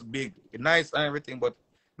place is big. It's nice and everything, but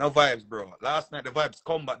no vibes, bro. Last night, the vibes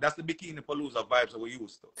come back. That's the Bikini Palooza vibes that we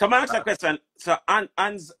used to. So, my next question. So,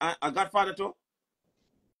 Hans a Godfather too?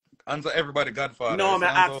 Hans everybody Godfather. No,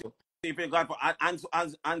 man, I asked if you Godfather. Hans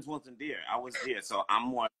wasn't there. I was there, so I'm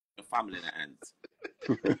more the family than Hans.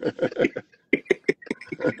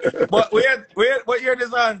 But what year this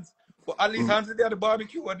Hans? But at least Hans did the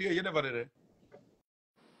barbecue one day. You never did it.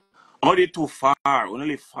 Only too far.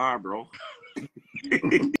 Only far, bro.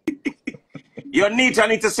 You need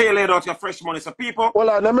to say laid out your fresh money. So people. Hold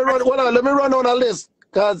on, let me run on a list,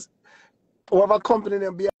 because we have a company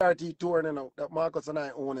named BRT touring, you know, that Marcus and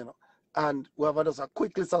I own, you know. And we have just a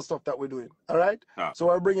quick list of stuff that we're doing. All right? Yeah. So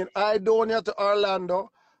we're bringing Idonia to Orlando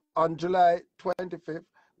on July 25th.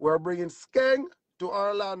 We're bringing Skeng to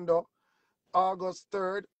Orlando August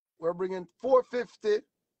 3rd. We're bringing 450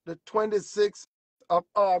 the 26th of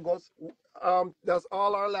August. That's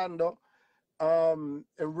all Orlando. In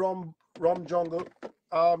Rum Jungle.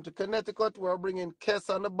 To Connecticut, we're bringing Kess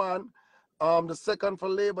and the band. The second for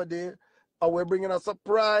Labor Day. We're bringing a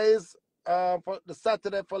surprise for the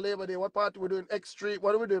Saturday for Labor Day. What part are we doing? X Street.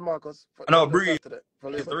 What are we doing, Marcus? No, The Breeze. Saturday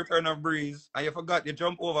for Labor It's the Day. return of Breeze. And you forgot, you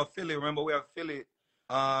jump over Philly. Remember, we have Philly.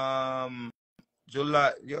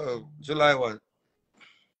 July what?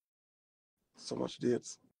 So much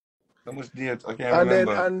dates. So much dates. I can't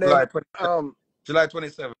remember. And then July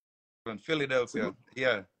 27th. Philadelphia.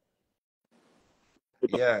 Yeah.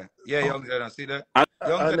 Young Jen, see that?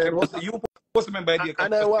 Young Jen, you supposed to remember idea.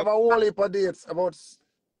 And then we have a whole heap of dates, about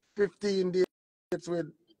 15 dates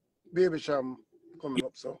with Baby Sham coming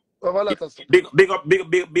up. So we have a lot of stuff. Big up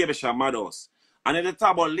Baby Sham Madhouse. And at the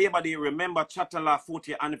top about Labor Day, remember Chattanooga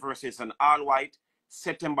 40th anniversary is an all white,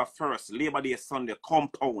 September 1st, Labor Day Sunday,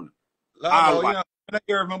 compound. All white. I'm not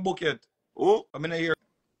here my book yet. Oh? I'm not here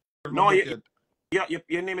No,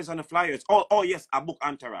 your name is on the flyers. Oh yes, I book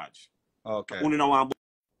Entourage. Okay. Only know I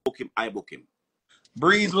book him, I book him.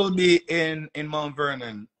 Breeze will be in Mount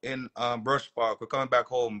Vernon, in Brush Park. We're coming back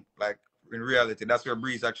home, like in reality. That's where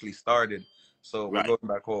Breeze actually started. So we're going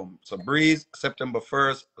back home. So Breeze, September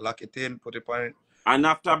 1st, lock it in, put it on it. And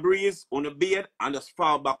after Breeze, on the beard, and just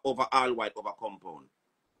fall back over all white over compound.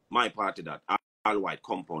 My party that. All white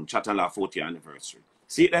compound, Chattanooga 40th anniversary.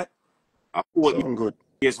 See that? Sound good.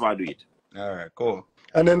 Here's why I do it. All right, cool.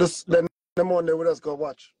 And then the Monday we just go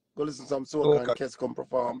watch. Go listen to some soca and Kes come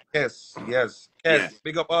perform. Yes. Kes,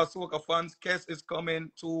 big up our soca fans. Kes is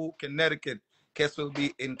coming to Connecticut. Kes will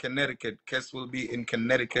be in Connecticut. Kes will be in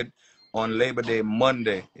Connecticut on Labor Day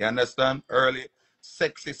Monday. You understand? Early,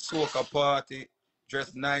 sexy soca party.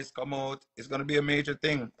 Dress nice, come out. It's going to be a major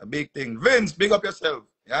thing, a big thing. Vince, big up yourself.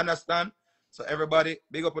 You understand? So everybody,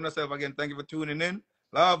 big up on yourself again. Thank you for tuning in.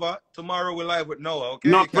 Lava, tomorrow we're live with Noah, okay?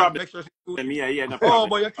 No you problem. Make sure No problem.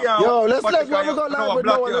 but you can't. Yo, let's go live with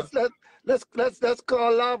Noah. Let's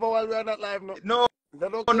call Lava while we're not live now.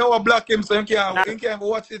 Noah block him so you can't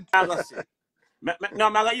watch it. No,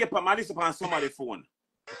 I'm going to put my list upon somebody's phone.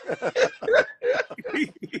 So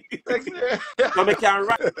I can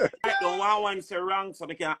write down one say wrong, so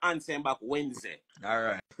I can answer him back Wednesday. All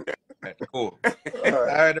right. Cool. All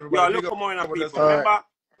right, everybody. Yo, look more in people.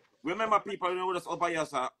 Remember people, you know, just over here,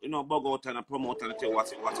 bug out and promote and tell you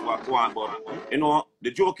what's going on. But,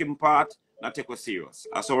 the joking part, not take it serious.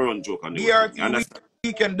 I saw one joke on the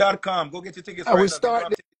BRTweekend.com. Go get your tickets right now. We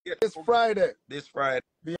start this Friday. This Friday.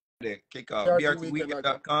 Kick off.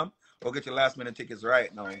 BRTweekend.com. Go get your last minute tickets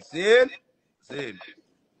right now. See it? They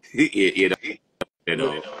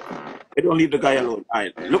don't leave the guy alone. All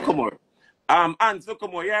right, look more. Hans, look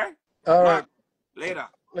more, yeah? All right. Later.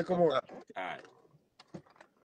 Look more. All right.